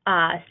up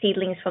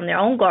seedlings from their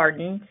own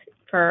gardens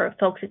for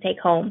folks to take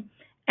home.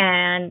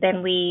 And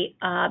then we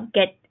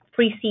get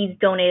free seeds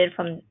donated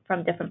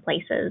from different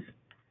places.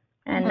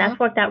 And that's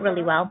worked out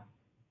really well.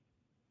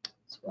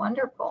 It's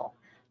wonderful.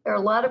 There are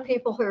a lot of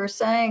people who are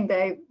saying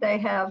they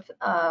have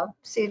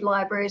seed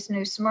libraries,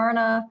 New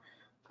Smyrna,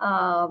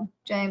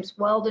 James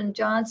Weldon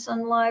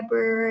Johnson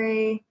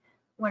Library.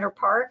 Winter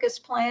Park is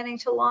planning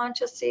to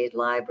launch a seed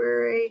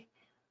library.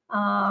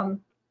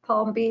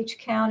 Palm Beach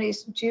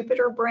County's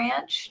Jupiter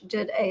branch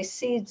did a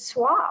seed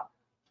swap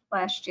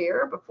last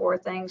year before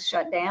things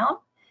shut down.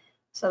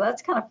 So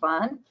that's kind of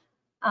fun.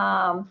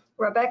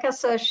 Rebecca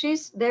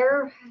says they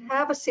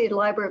have a seed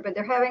library, but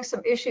they're having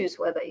some issues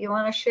with it. You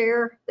want to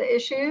share the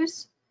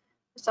issues?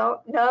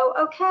 So no,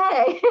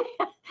 okay.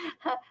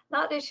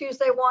 Not issues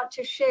they want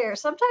to share.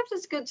 Sometimes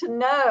it's good to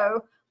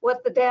know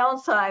what the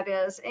downside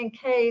is in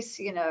case,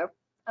 you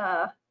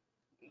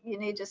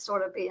need to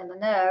sort of be in the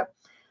know.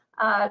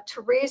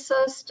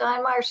 Teresa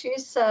Steinmeier, she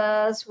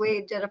says,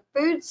 we did a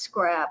food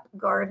scrap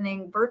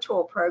gardening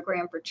virtual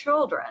program for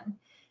children.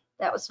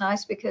 That was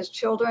nice because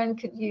children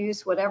could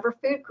use whatever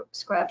food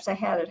scraps they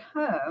had at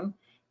home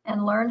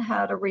and learn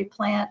how to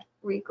replant,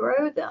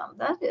 regrow them.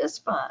 That is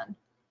fun.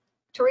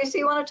 Teresa,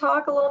 you want to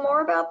talk a little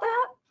more about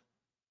that?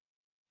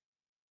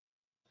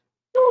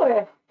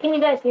 Sure. Can you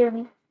guys hear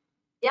me?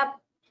 Yep.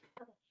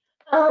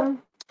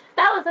 That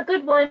was a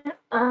good one.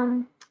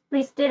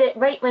 We did it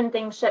right when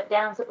things shut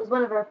down, so it was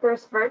one of our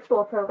first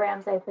virtual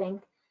programs, I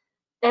think.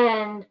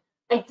 And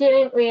I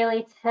didn't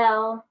really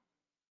tell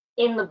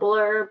in the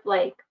blurb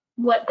like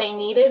what they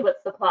needed,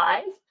 what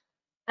supplies.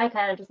 I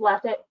kind of just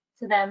left it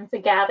to them to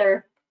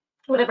gather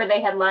whatever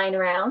they had lying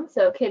around.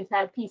 So kids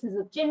had pieces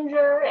of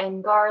ginger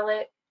and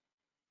garlic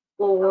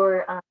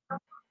or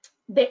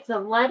bits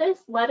of lettuce.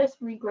 Lettuce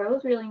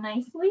regrows really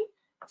nicely.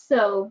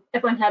 So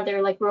everyone had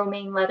their like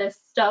romaine lettuce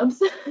stubs.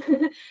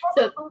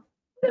 So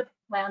it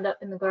wound up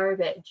in the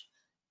garbage.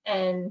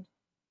 And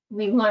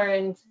we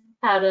learned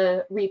how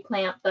to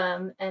replant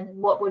them and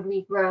what would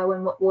regrow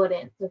and what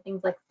wouldn't. So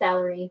things like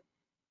celery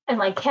and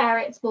like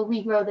carrots will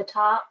regrow the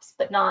tops,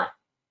 but not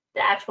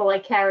the actual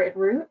like carrot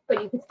root,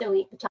 but you can still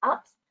eat the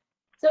tops.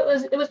 So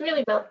it was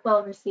really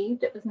well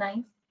received. It was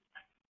nice.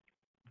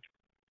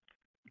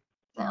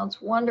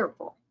 Sounds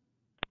wonderful.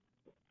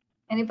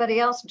 Anybody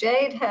else?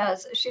 Jade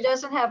she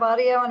doesn't have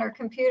audio on her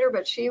computer,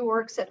 but she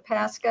works at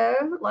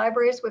Pasco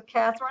Libraries with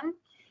Catherine.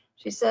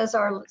 She says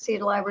our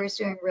seed library is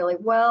doing really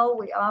well.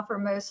 We offer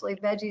mostly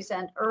veggies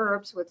and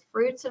herbs with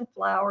fruits and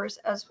flowers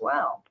as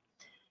well.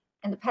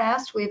 In the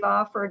past, we've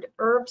offered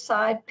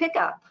herbside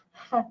pickup,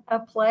 a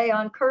play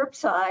on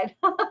curbside.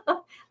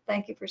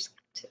 Thank you for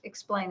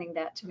explaining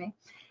that to me.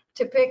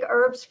 To pick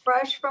herbs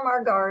fresh from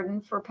our garden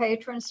for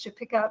patrons to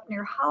pick up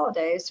near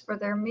holidays for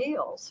their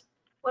meals.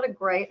 What a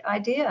great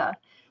idea.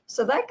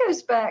 So that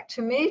goes back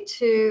to me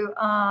too,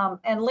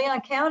 and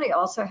Leon County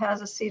also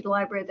has a seed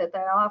library that they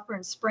offer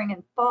in spring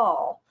and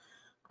fall.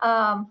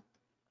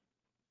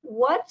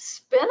 What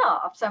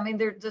spin-offs? I mean,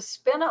 the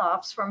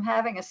spin-offs from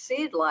having a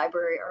seed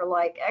library are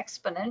like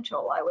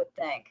exponential, I would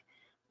think.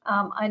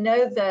 I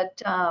know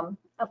that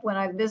when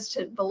I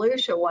visited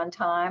Volusia one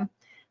time,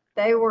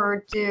 they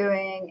were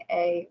doing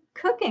a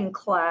cooking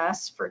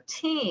class for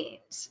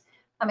teens.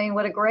 I mean,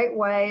 what a great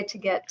way to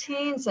get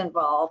teens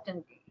involved.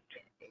 And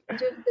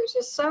there's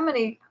just so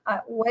many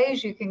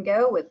ways you can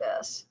go with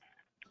this.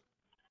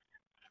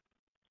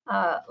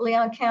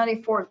 Leon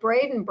County Fort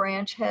Braden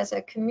branch has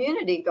a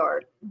community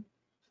garden,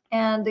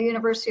 and the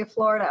University of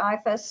Florida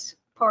IFAS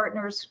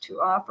partners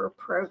to offer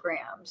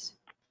programs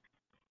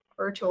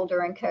virtual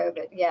during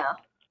COVID. Yeah.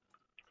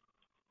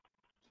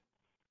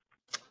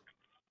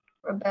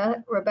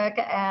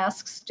 Rebecca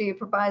asks, do you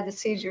provide the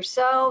seeds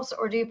yourselves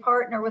or do you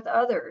partner with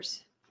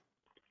others?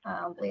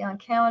 Leon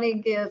County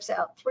gives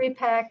out 3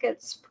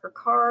 packets per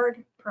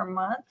card per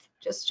month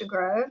just to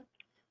grow.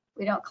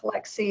 We don't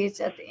collect seeds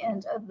at the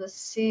end of the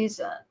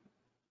season.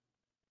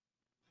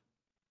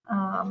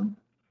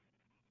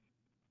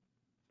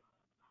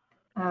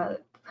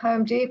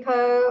 Home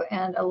Depot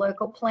and a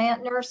local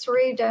plant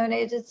nursery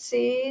donated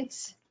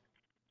seeds.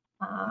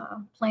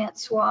 Plant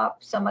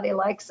swap, somebody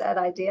likes that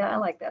idea. I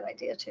like that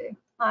idea too.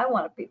 I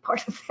want to be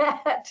part of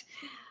that.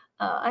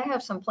 I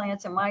have some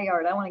plants in my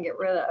yard I want to get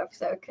rid of,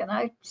 so can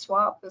I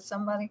swap with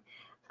somebody?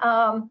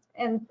 And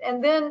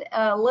then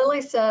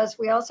Lily says,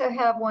 we also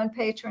have one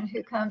patron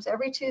who comes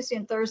every Tuesday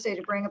and Thursday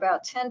to bring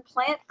about 10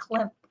 plant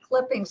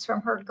clippings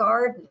from her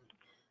garden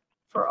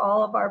for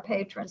all of our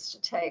patrons to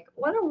take.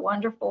 What a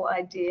wonderful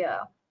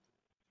idea.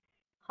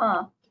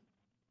 Huh.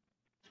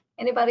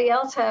 Anybody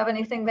else have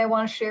anything they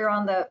want to share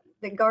on the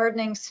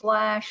gardening /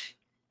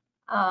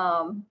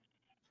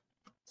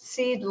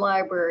 seed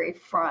library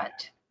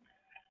front?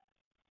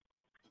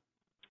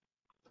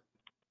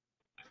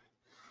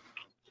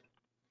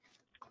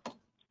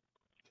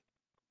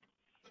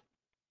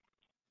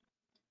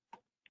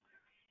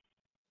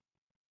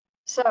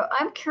 So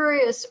I'm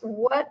curious,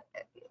 what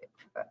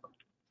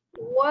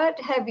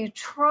have you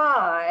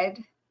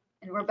tried?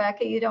 And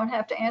Rebecca, you don't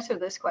have to answer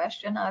this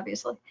question,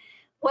 obviously.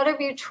 What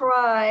have you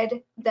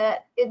tried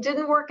that it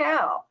didn't work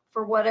out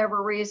for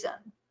whatever reason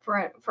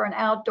for an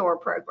outdoor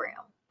program?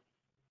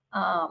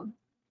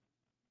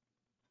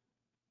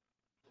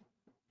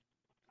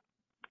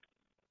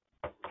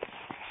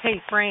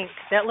 Hey, Frank,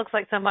 that looks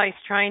like somebody's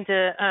trying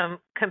to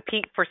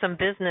compete for some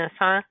business,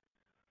 huh?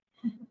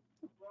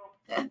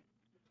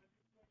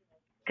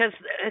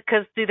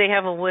 Because do they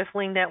have a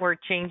whistling that we're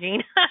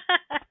changing?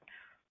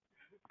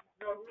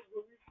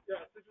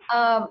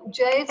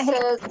 Jade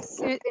says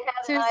we have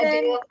an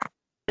idea.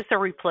 Just to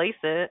replace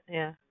it,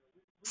 yeah.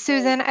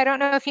 Susan, I don't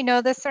know if you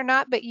know this or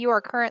not, but you are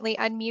currently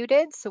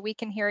unmuted, so we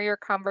can hear your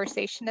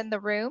conversation in the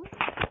room.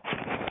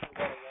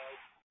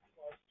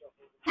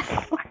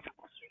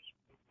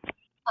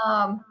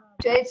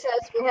 Jade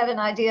says we had an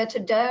idea to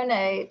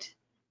donate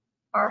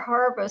our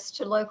harvest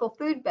to local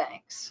food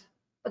banks,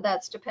 but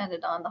that's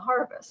dependent on the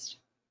harvest.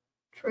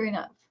 True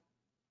enough.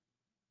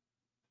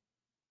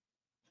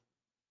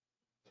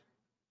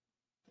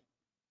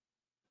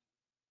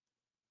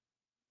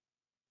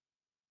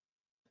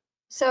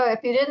 So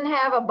if you didn't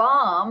have a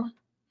bomb,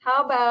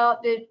 how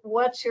about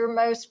what's your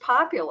most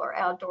popular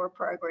outdoor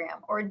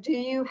program? Or do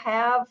you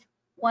have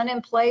one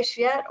in place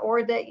yet,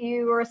 or that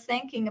you are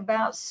thinking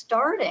about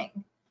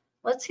starting?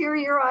 Let's hear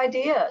your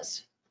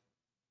ideas.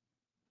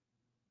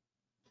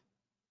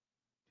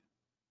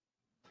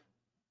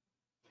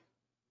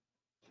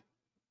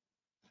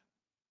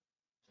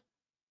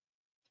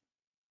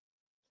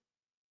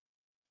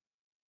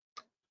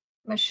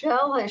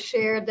 Michelle has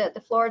shared that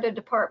the Florida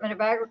Department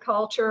of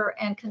Agriculture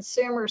and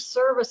Consumer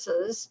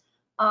Services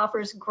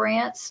offers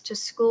grants to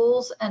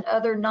schools and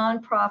other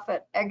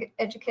nonprofit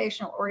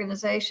educational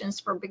organizations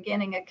for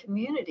beginning a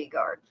community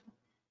garden.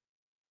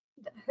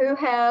 Who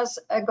has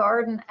a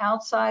garden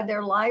outside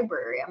their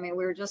library? I mean,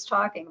 we were just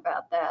talking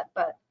about that,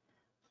 but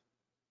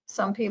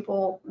some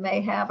people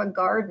may have a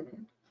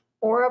garden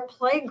or a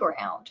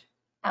playground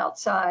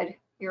outside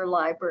your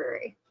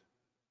library.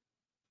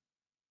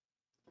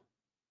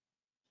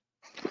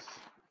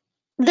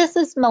 This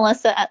is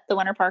Melissa at the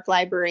Winter Park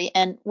Library,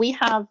 and we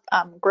have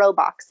grow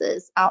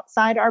boxes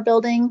outside our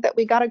building that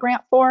we got a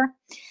grant for.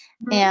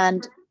 Mm-hmm.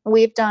 And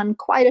we've done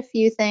quite a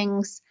few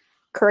things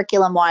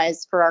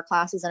curriculum-wise for our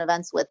classes and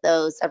events with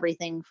those,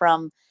 everything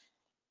from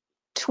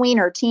tween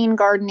or teen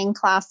gardening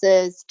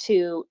classes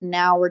to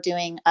now we're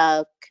doing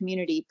a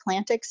community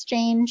plant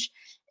exchange.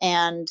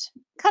 And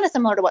kind of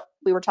similar to what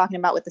we were talking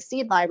about with the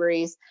seed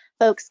libraries,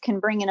 folks can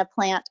bring in a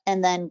plant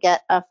and then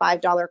get a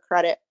 $5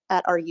 credit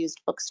at our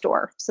used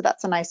bookstore. So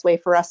that's a nice way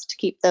for us to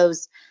keep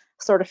those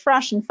sort of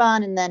fresh and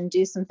fun, and then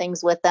do some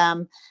things with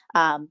them.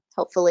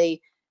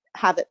 Hopefully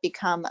have it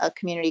become a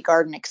community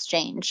garden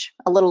exchange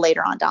a little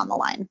later on down the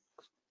line.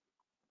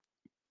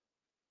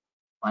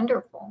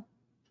 Wonderful.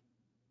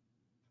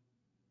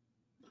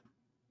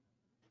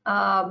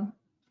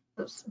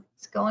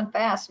 It's going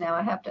fast now.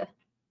 I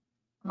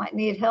might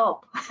need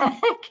help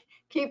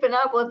keeping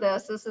up with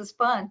this. This is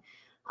fun.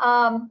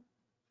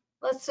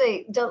 Let's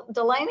see.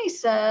 Delaney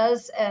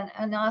says,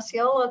 and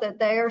Osceola, that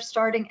they are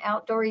starting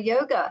outdoor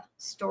yoga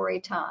story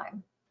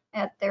time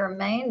at their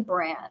main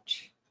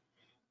branch.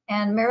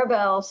 And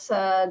Maribel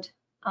said,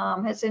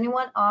 has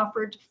anyone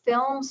offered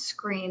film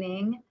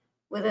screening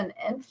with an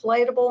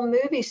inflatable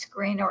movie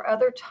screen or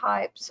other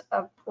types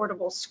of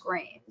portable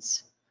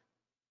screens?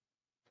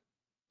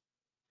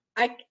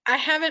 I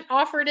haven't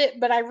offered it,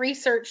 but I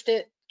researched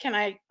it. Can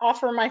I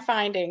offer my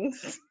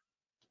findings?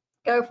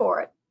 Go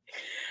for it.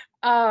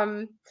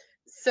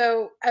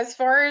 So as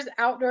far as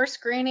outdoor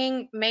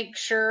screening, make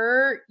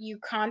sure you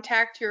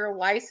contact your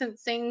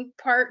licensing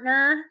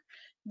partner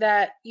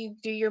that you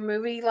do your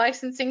movie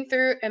licensing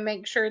through, and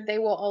make sure they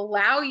will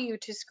allow you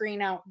to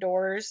screen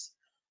outdoors,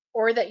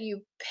 or that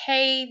you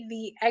pay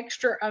the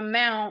extra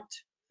amount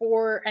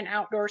for an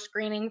outdoor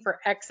screening for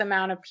X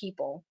amount of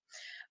people,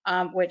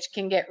 which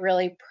can get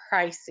really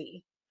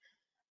pricey.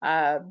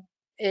 I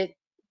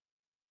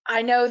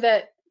know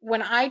that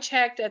when I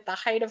checked at the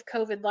height of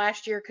COVID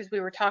last year, because we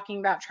were talking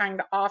about trying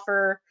to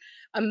offer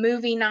a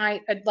movie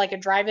night, like a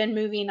drive-in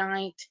movie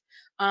night,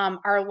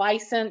 our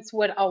license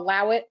would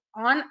allow it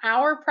on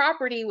our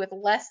property with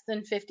less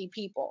than 50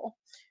 people,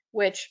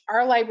 which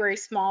our library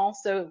is small,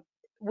 so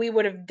we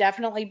would have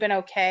definitely been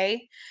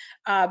okay,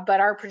 but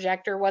our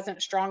projector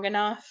wasn't strong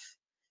enough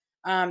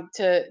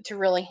to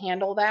really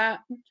handle that,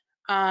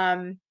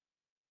 and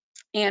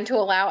to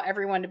allow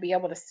everyone to be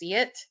able to see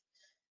it.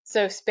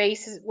 So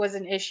space was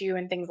an issue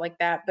and things like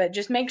that, but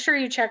just make sure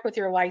you check with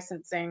your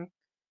licensing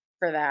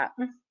for that.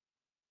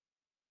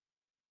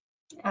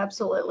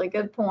 Absolutely,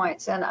 good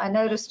points. And I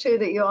noticed too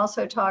that you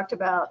also talked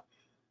about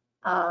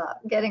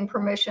getting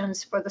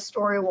permissions for the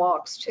story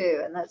walks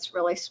too, and that's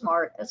really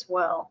smart as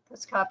well,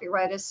 because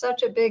copyright is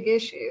such a big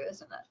issue,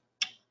 isn't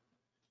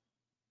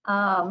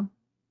it?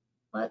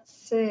 Let's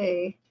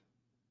see.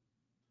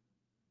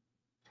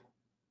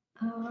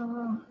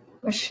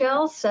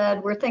 Michelle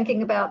said, we're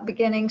thinking about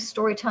beginning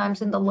story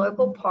times in the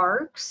local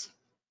parks.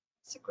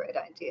 It's a great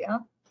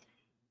idea.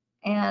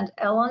 And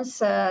Ellen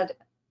said,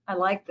 I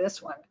like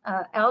this one,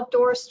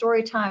 outdoor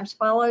story times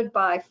followed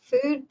by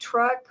food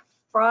truck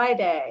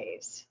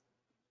Fridays.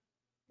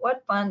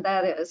 What fun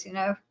that is, you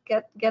know,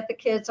 get the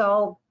kids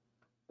all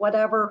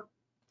whatever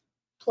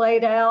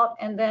played out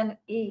and then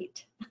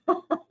eat.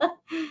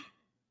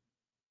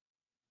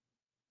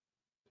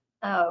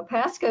 Oh,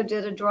 Pasco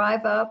did a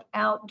drive-up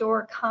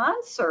outdoor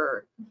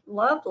concert.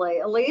 Lovely.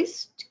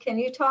 Elise, can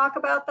you talk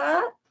about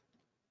that?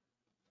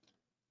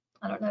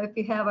 I don't know if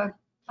you have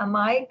a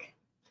mic.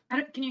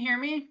 Can you hear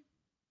me?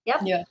 Yep.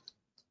 Yeah.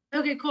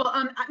 Okay, cool.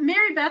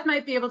 Mary Beth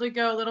might be able to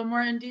go a little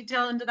more in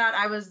detail into that.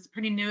 I was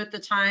pretty new at the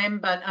time,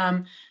 but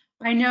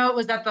I know it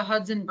was at the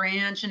Hudson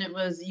branch, and it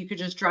was, you could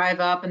just drive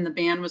up and the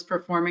band was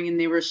performing and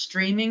they were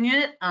streaming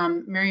it.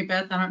 Mary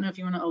Beth, I don't know if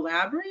you want to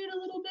elaborate a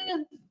little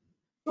bit.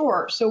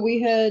 Sure. So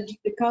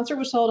the concert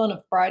was held on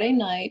a Friday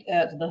night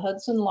at the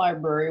Hudson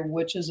Library,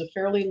 which is a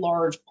fairly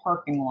large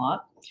parking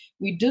lot.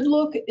 We did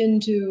look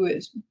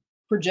into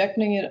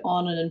projecting it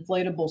on an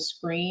inflatable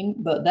screen,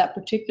 but that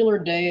particular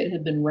day it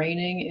had been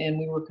raining and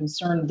we were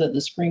concerned that the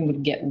screen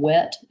would get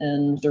wet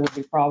and there would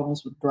be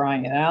problems with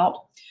drying it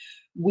out.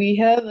 We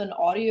have an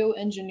audio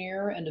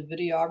engineer and a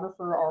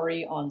videographer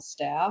already on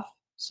staff.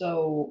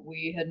 So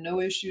we had no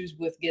issues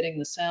with getting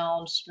the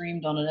sound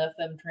streamed on an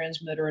FM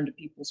transmitter into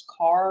people's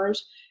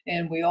cars.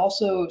 And we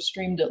also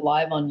streamed it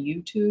live on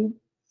YouTube.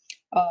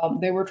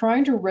 They were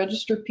trying to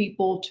register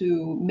people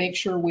to make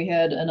sure we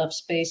had enough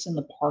space in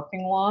the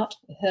parking lot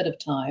ahead of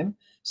time.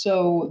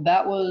 So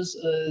that was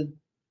a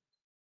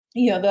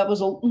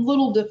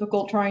little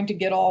difficult trying to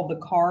get all the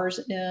cars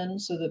in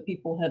so that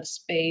people have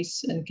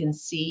space and can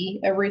see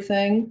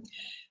everything.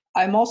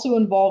 I'm also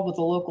involved with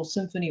a local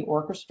symphony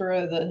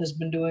orchestra that has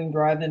been doing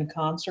drive-in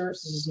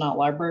concerts. This is not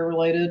library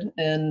related,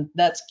 and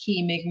that's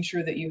key, making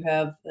sure that you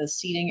have a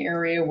seating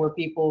area where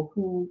people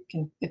who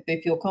can, if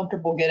they feel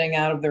comfortable getting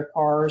out of their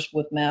cars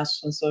with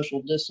masks and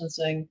social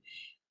distancing,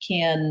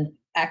 can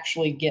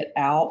actually get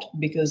out,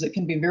 because it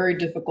can be very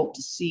difficult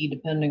to see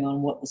depending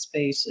on what the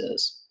space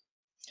is.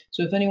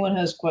 So if anyone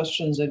has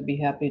questions, I'd be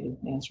happy to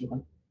answer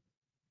them.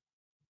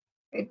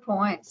 Great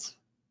points.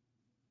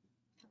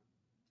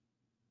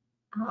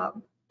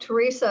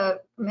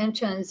 Teresa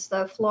mentions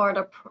the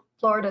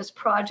Florida's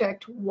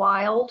Project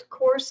Wild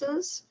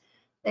courses.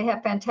 They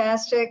have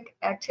fantastic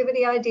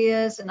activity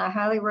ideas, and I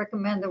highly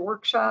recommend the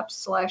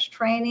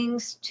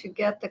workshops/trainings to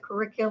get the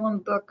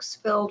curriculum books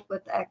filled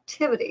with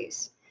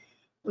activities.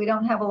 We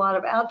don't have a lot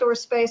of outdoor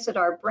space at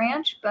our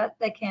branch, but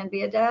they can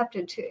be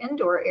adapted to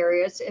indoor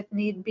areas if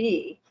need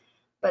be.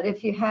 But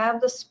if you have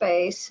the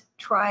space,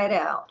 try it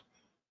out.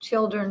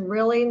 children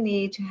really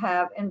need to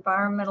have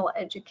environmental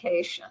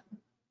education.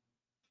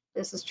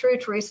 This is true.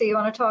 Teresa, you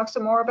want to talk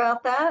some more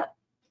about that?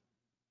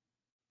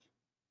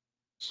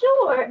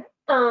 Sure.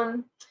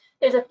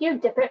 There's a few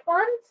different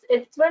ones.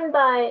 It's run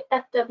by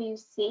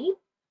FWC.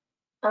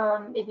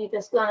 If you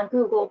just want to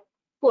Google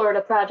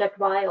Florida Project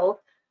Wild,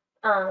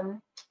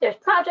 there's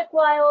Project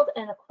Wild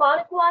and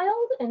Aquatic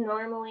Wild, and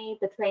normally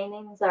the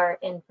trainings are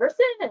in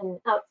person and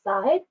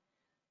outside,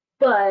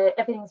 but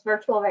everything's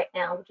virtual right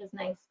now, which is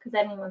nice because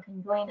anyone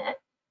can join it.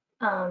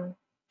 But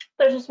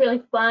it's just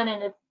really fun,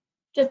 and it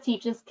just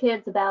teaches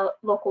kids about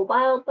local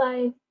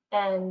wildlife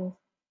and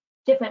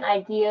different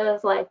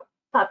ideas like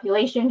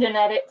population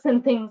genetics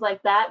and things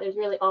like that. There's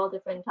really all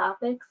different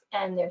topics,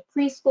 and they're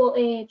preschool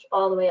age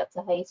all the way up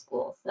to high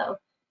school. So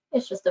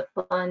it's just a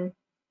fun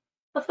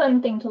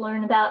thing to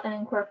learn about and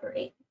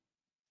incorporate.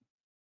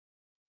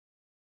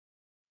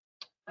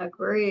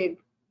 Agreed.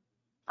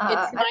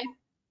 It's nice.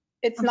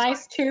 It's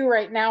nice too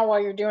right now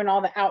while you're doing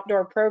all the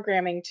outdoor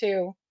programming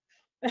too.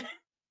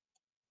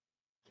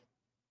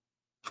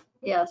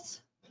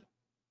 Yes.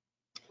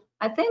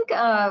 I think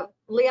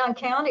Leon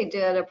County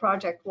did a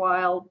Project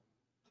Wild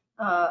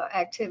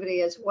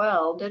activity as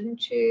well,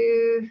 didn't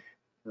you?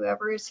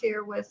 Whoever is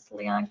here with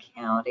Leon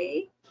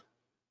County.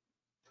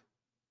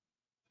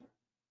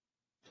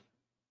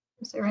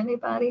 Is there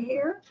anybody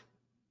here?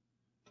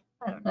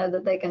 I don't know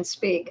that they can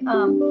speak.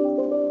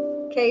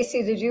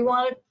 Casey, did you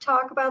want to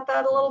talk about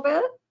that a little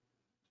bit?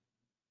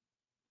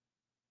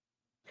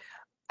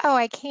 Oh,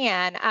 I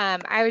can.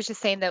 I was just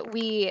saying that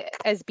we,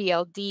 as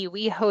BLD,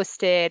 we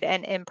hosted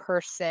an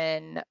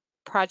in-person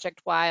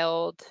Project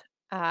Wild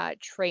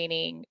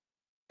training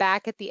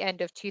back at the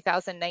end of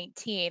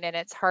 2019, and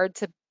it's hard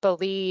to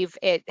believe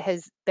it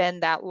has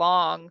been that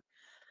long.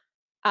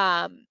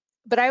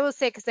 But I will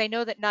say, because I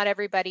know that not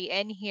everybody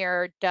in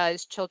here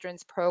does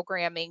children's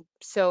programming,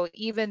 so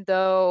even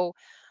though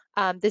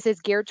this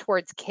is geared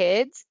towards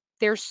kids,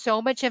 there's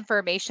so much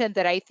information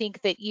that I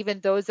think that even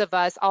those of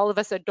us, all of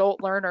us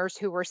adult learners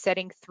who were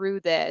sitting through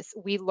this,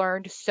 we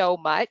learned so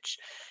much.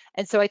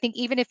 And so I think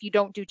even if you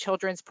don't do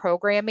children's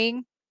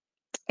programming,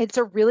 it's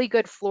a really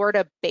good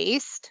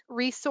Florida-based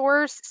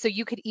resource, so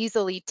you could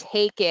easily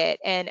take it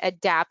and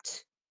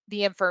adapt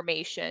the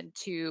information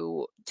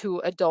to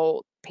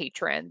adult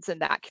patrons in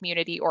that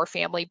community or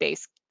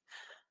family-based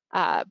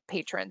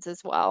patrons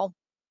as well.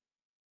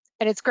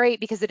 And it's great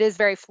because it is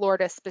very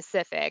Florida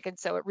specific, and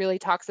so it really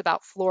talks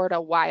about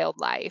Florida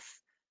wildlife.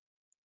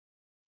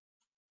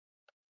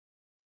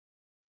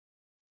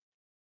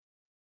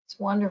 It's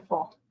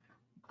wonderful.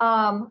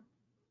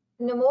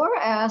 Namora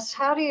asks,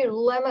 how do you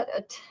limit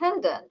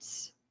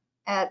attendance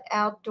at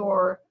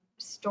outdoor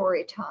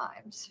story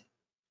times?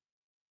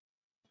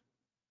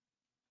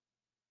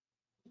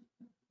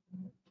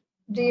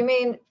 Do you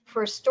mean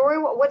for story?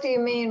 What do you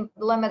mean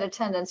limit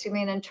attendance? You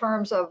mean in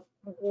terms of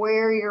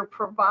where you're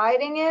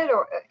providing it,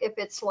 or if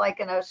it's like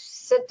in a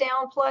sit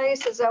down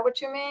place? Is that what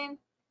you mean?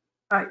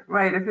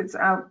 Right. If it's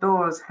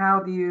outdoors, how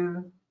do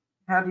you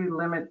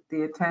limit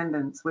the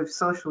attendance with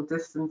social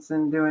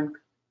distancing during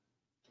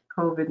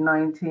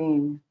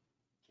COVID-19?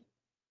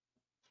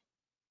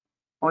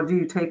 Or do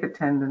you take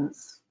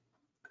attendance?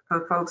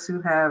 For folks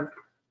who have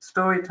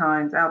story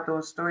times,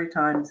 outdoor story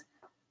times,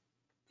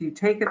 do you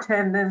take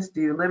attendance?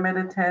 Do you limit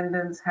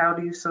attendance? How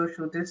do you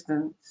social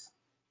distance?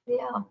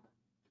 Yeah.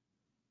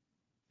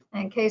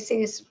 And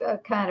Casey's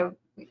kind of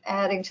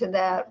adding to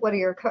that. What are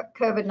your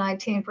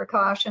COVID-19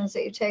 precautions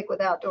that you take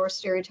with outdoor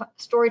story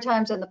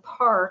times in the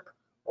park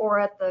or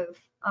at the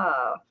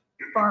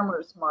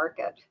farmer's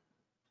market?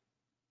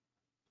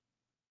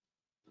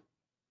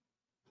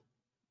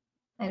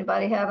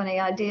 Anybody have any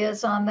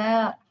ideas on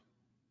that?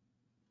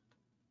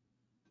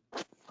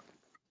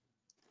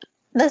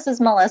 This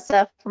is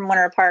Melissa from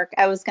Winter Park.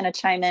 I was going to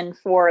chime in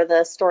for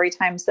the story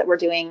times that we're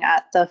doing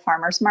at the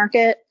farmers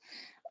market.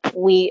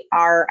 We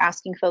are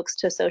asking folks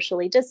to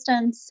socially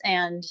distance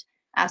and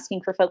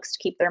asking for folks to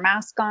keep their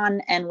mask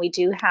on. And we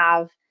do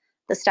have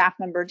the staff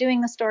member doing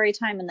the story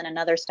time and then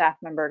another staff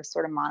member to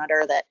sort of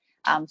monitor that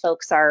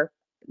folks are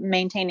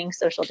maintaining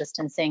social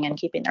distancing and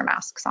keeping their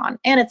masks on.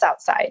 And it's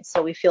outside,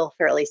 so we feel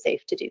fairly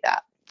safe to do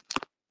that.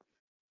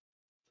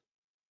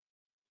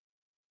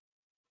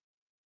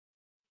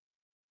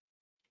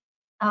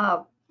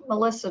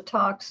 Melissa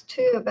talks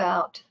too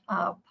about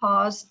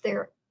pause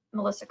there.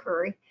 Melissa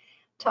Curry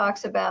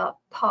talks about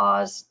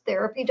pause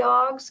therapy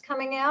dogs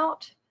coming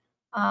out.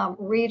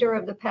 Reader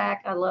of the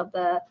pack, I love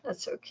that.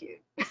 That's so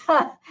cute.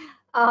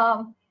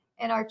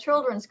 In our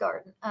children's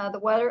garden, the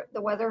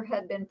weather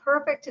had been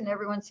perfect and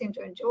everyone seemed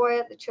to enjoy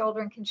it. The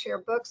children can share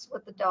books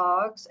with the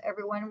dogs.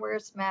 Everyone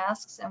wears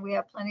masks and we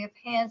have plenty of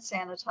hand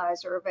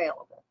sanitizer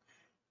available.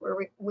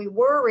 We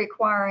were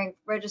requiring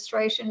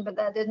registration, but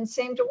that didn't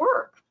seem to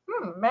work.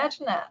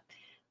 Imagine that.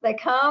 They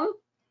come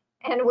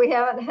and we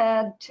haven't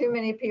had too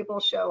many people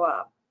show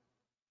up.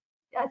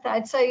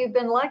 I'd say you've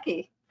been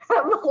lucky,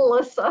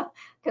 Melissa,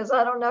 because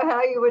I don't know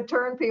how you would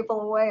turn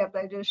people away if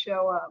they just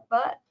show up,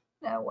 but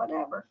no,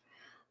 whatever.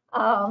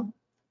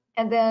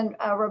 And then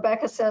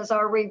Rebecca says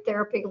our read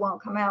therapy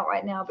won't come out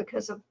right now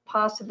because of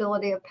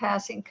possibility of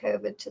passing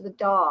COVID to the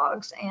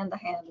dogs and the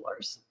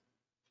handlers.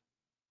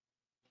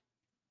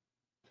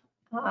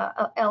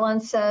 Ellen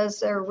says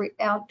their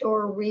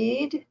outdoor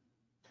read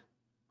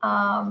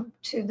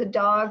to the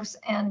dogs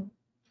and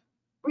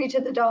read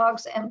to the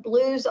dogs and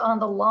blues on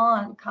the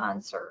lawn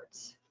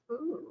concerts.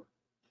 Ooh,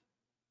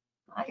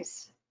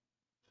 nice.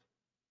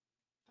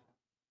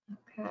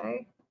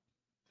 Okay.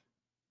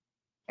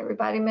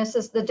 Everybody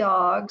misses the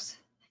dogs.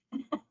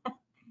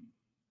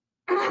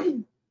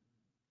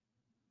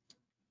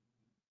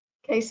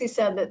 Casey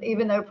said that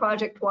even though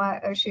Project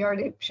Y, oh, she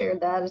already shared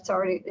that,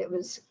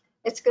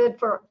 it's good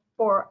for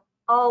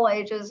all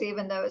ages,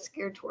 even though it's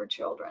geared toward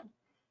children.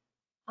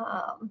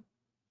 It's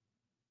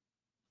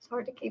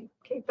hard to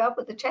keep up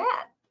with the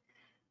chat.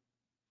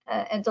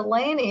 And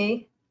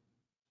Delaney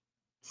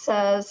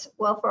says,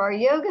 well, for our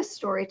yoga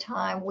story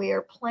time, we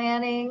are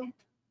planning,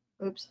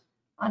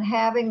 on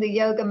having the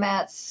yoga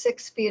mats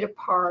 6 feet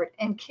apart,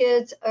 and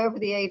kids over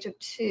the age of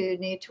 2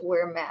 need to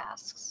wear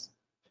masks.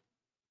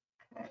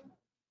 Okay.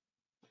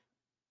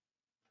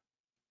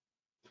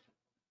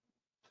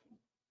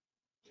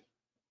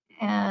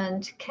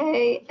 And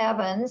Kay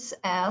Evans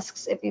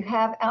asks, if you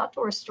have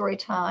outdoor story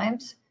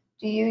times,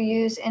 do you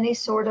use any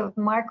sort of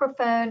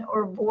microphone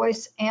or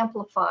voice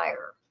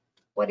amplifier?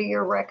 What are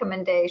your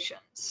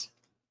recommendations?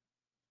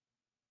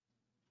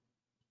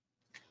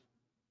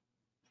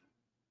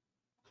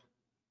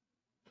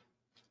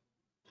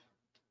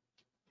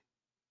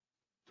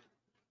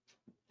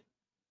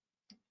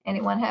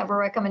 Anyone have a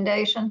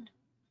recommendation?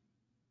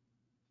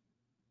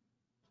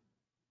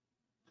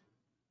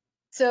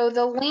 So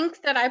the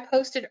link that I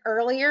posted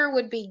earlier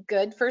would be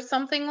good for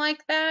something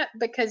like that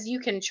because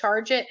you can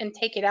charge it and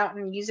take it out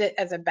and use it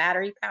as a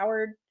battery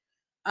powered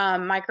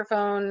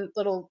microphone.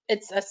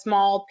 It's a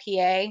small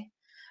PA,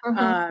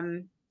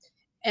 and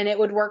it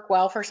would work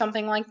well for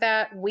something like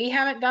that. We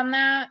haven't done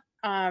that.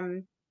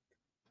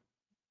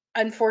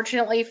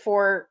 Unfortunately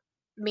for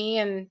me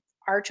and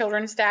our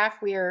children's staff,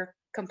 we are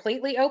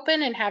completely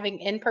open and having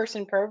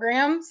in-person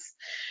programs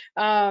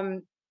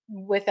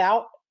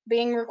without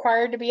being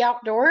required to be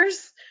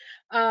outdoors.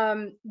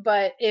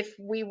 But if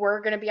we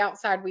were going to be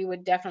outside, we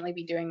would definitely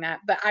be doing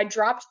that. But I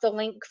dropped the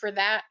link for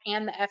that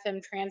and the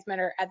FM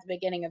transmitter at the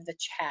beginning of the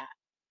chat.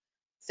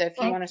 So if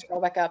you want to scroll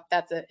back up,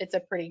 it's a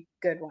pretty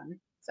good one.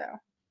 So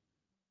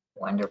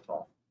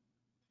wonderful.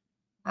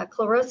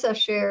 Clarissa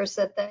shares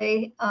that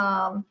they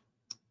have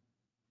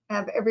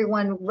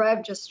everyone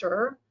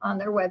register on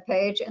their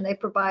webpage, and they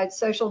provide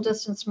social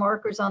distance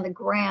markers on the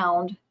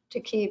ground to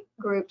keep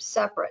groups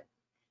separate.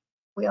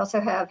 We also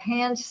have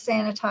hand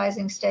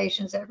sanitizing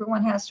stations.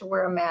 Everyone has to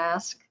wear a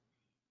mask,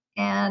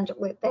 and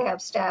they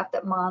have staff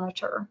that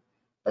monitor.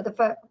 But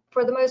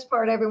for the most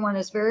part, everyone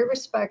is very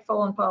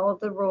respectful and follow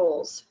the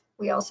rules.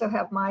 We also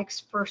have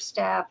mics for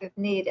staff if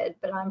needed,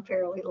 but I'm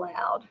fairly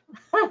loud.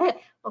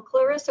 Well,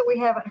 Clarissa, we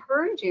haven't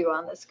heard you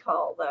on this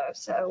call though,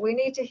 so we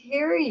need to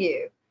hear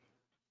you.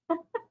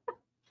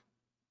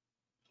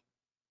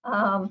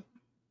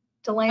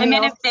 Delaney, I'm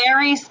in a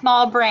very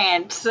small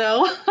branch,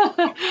 so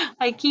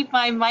I keep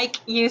my mic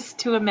use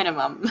to a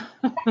minimum.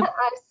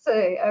 I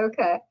see,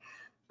 okay.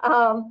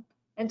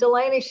 And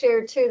Delaney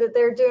shared too that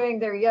they're doing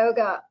their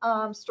yoga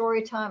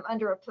story time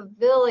under a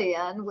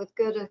pavilion with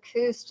good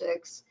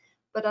acoustics,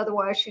 but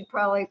otherwise she'd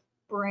probably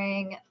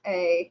bring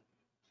a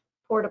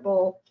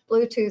portable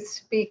Bluetooth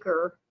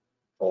speaker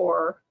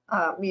for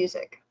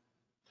music.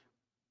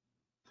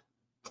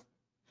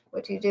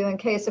 What do you do in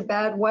case of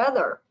bad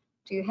weather?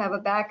 Do you have a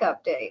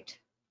backup date?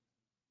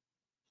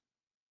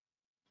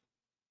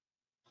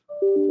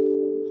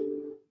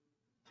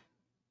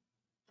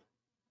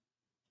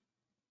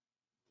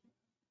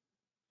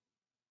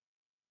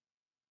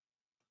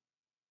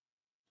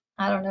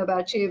 I don't know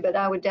about you, but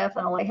I would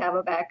definitely have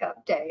a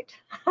backup date.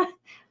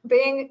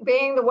 being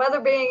the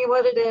weather being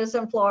what it is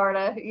in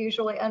Florida,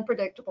 usually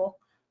unpredictable,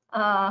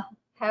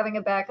 having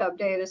a backup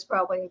date is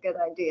probably a good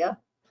idea.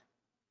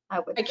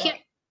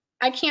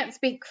 I can't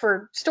speak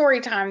for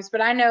story times,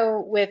 but I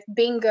know with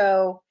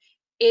bingo,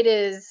 it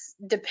is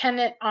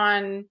dependent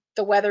on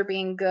the weather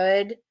being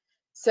good.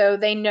 So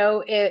they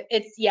know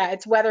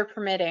it's weather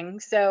permitting.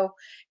 So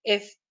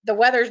if the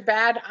weather's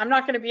bad, I'm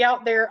not going to be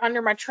out there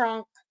under my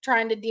trunk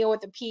trying to deal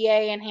with the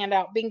PA and hand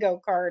out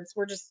bingo cards.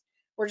 We're just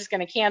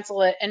going to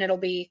cancel it, and it'll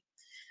be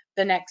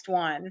the next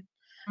one.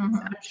 So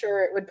I'm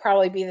sure it would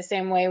probably be the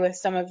same way with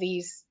some of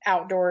these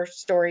outdoor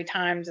story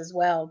times as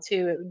well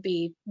too. It would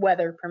be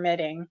weather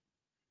permitting.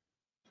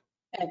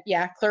 And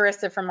yeah,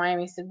 Clarissa from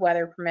Miami said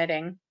weather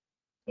permitting.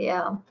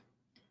 Yeah.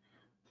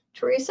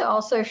 Teresa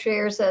also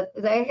shares that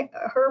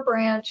her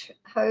branch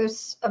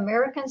hosts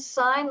American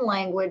Sign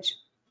Language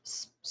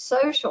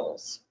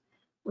socials.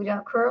 We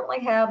don't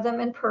currently have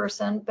them in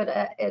person, but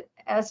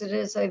as it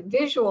is a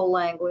visual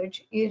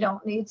language, you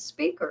don't need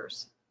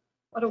speakers.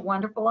 What a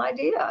wonderful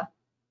idea.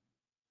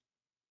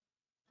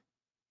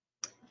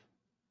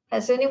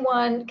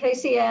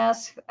 Casey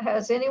asks,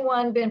 has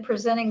anyone been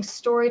presenting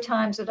story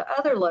times at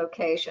other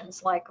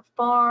locations like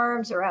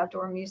farms or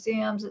outdoor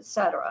museums,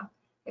 etc.?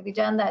 Have you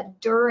done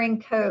that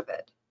during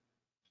COVID?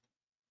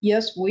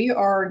 Yes, we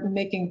are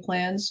making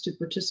plans to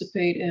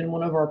participate in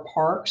one of our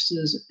parks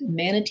is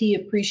Manatee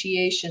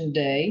Appreciation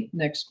Day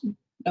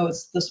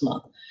it's this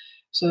month.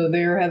 So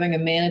they're having a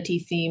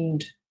manatee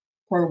themed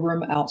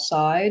program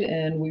outside,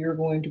 and we are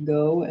going to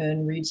go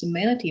and read some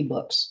manatee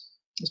books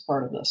as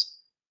part of this.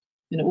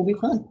 And it will be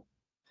fun.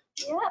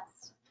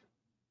 Yes.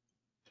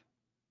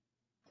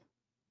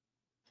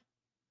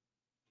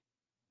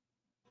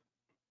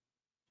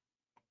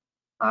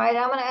 All right,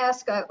 I'm going to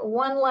ask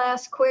one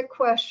last quick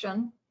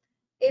question.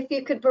 If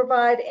you could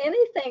provide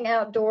anything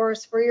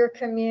outdoors for your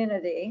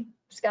community,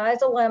 sky's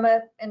the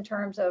limit in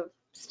terms of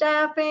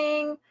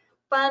staffing,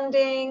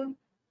 funding,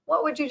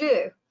 what would you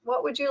do?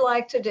 What would you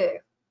like to do?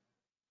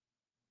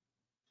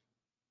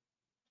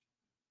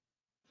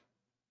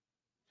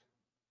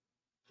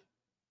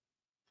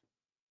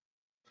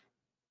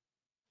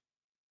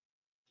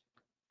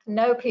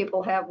 No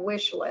people have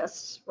wish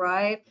lists,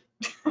 right?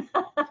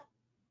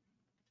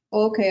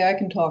 Okay, I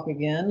can talk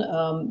again.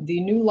 The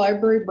new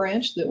library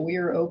branch that we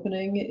are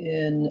opening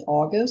in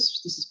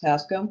August, this is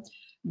Pasco,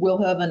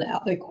 will have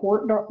a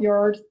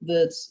courtyard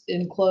that's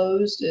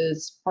enclosed.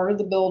 It's part of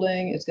the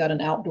building. It's got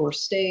an outdoor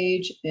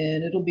stage,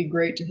 and it'll be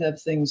great to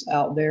have things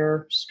out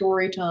there,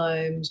 story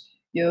times,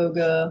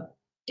 yoga,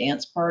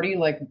 dance party,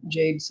 like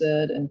Jade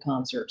said, and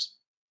concerts.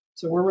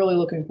 So we're really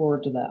looking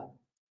forward to that.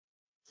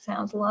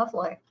 Sounds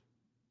lovely.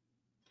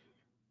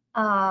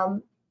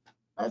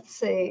 Let's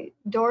see.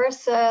 Doris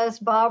says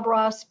Bob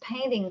Ross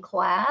painting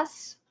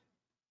class.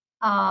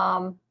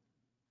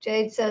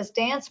 Jade says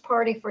dance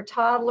party for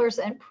toddlers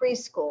and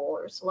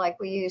preschoolers like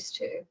we used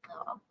to.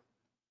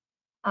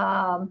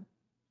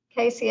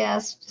 Casey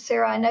asked,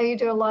 Sarah, I know you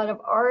do a lot of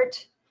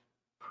art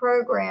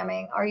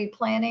programming. Are you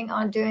planning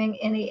on doing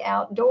any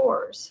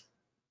outdoors?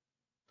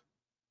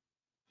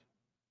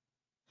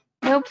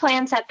 No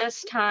plans at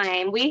this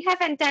time. We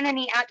haven't done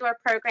any outdoor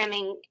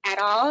programming at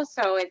all,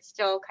 so it's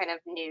still kind of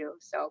new,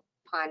 so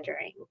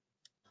pondering.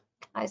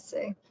 I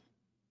see.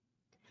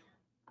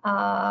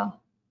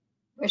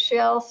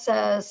 Michelle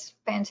says,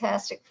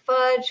 fantastic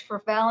fudge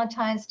for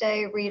Valentine's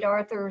Day, read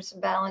Arthur's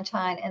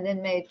Valentine, and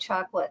then made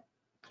chocolate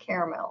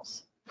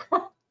caramels.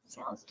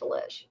 Sounds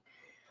delish.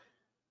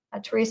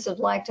 Teresa would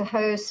like to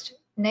host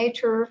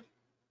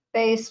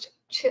nature-based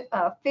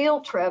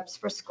field trips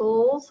for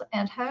schools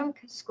and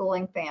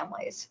homeschooling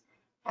families.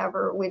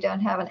 However, we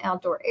don't have an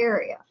outdoor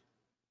area.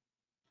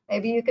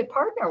 Maybe you could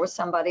partner with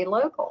somebody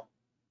local.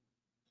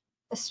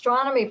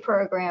 Astronomy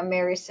program,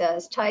 Mary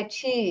says, Tai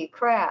Chi,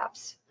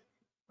 crafts.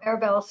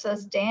 Maribel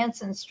says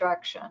dance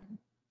instruction.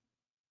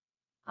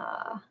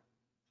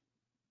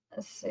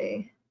 Let's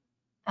see.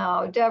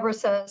 Oh, Deborah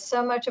says,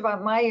 so much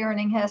about my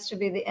yearning has to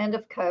be the end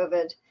of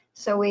COVID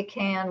so we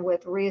can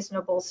with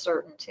reasonable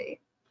certainty.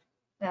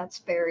 That's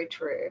very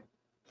true.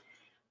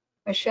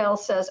 Michelle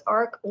says,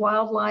 ARC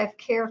Wildlife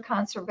Care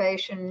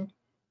Conservation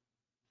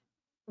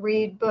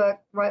Red book,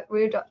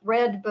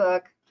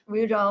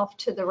 Rudolph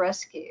to the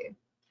Rescue.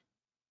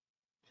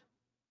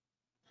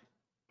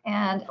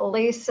 And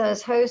Elise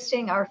says,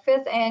 hosting our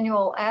 5th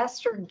annual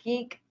Aster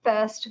Geek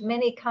Fest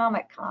Mini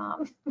Comic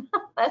Con.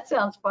 That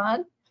sounds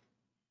fun.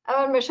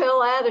 Oh, and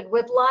Michelle added,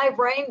 with live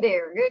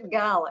reindeer. Good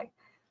golly.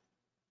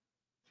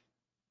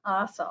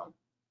 Awesome.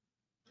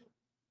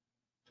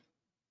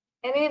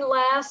 Any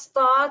last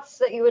thoughts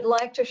that you would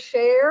like to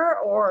share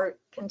or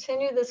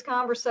continue this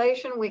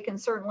conversation? We can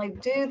certainly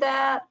do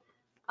that.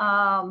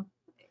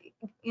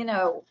 You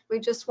know, we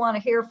just want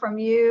to hear from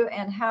you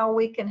and how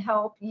we can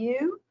help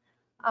you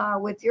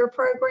with your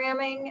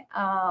programming.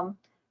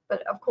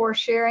 But of course,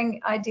 sharing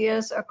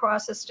ideas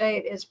across the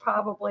state is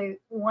probably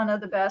one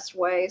of the best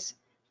ways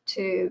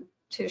to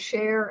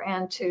share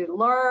and to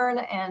learn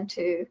and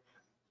to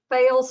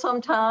fail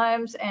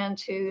sometimes and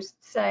to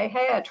say,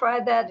 hey, I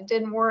tried that, it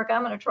didn't work,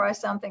 I'm going to try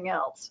something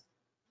else.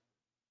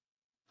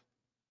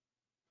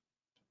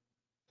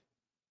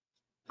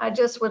 I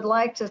just would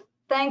like to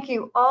thank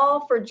you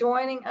all for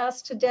joining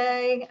us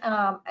today.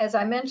 As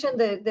I mentioned,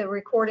 the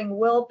recording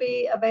will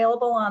be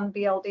available on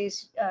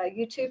BLD's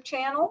YouTube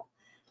channel.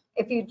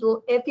 If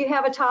you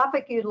have a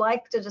topic you'd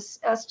like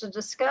us to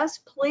discuss,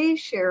 please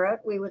share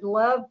it. We would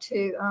love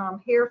to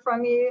hear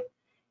from you.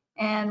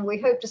 And we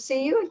hope to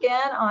see you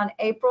again on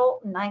April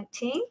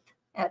 19th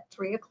at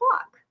 3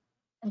 o'clock.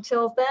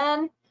 Until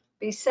then,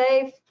 be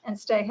safe and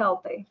stay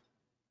healthy.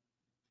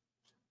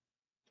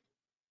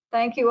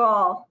 Thank you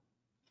all.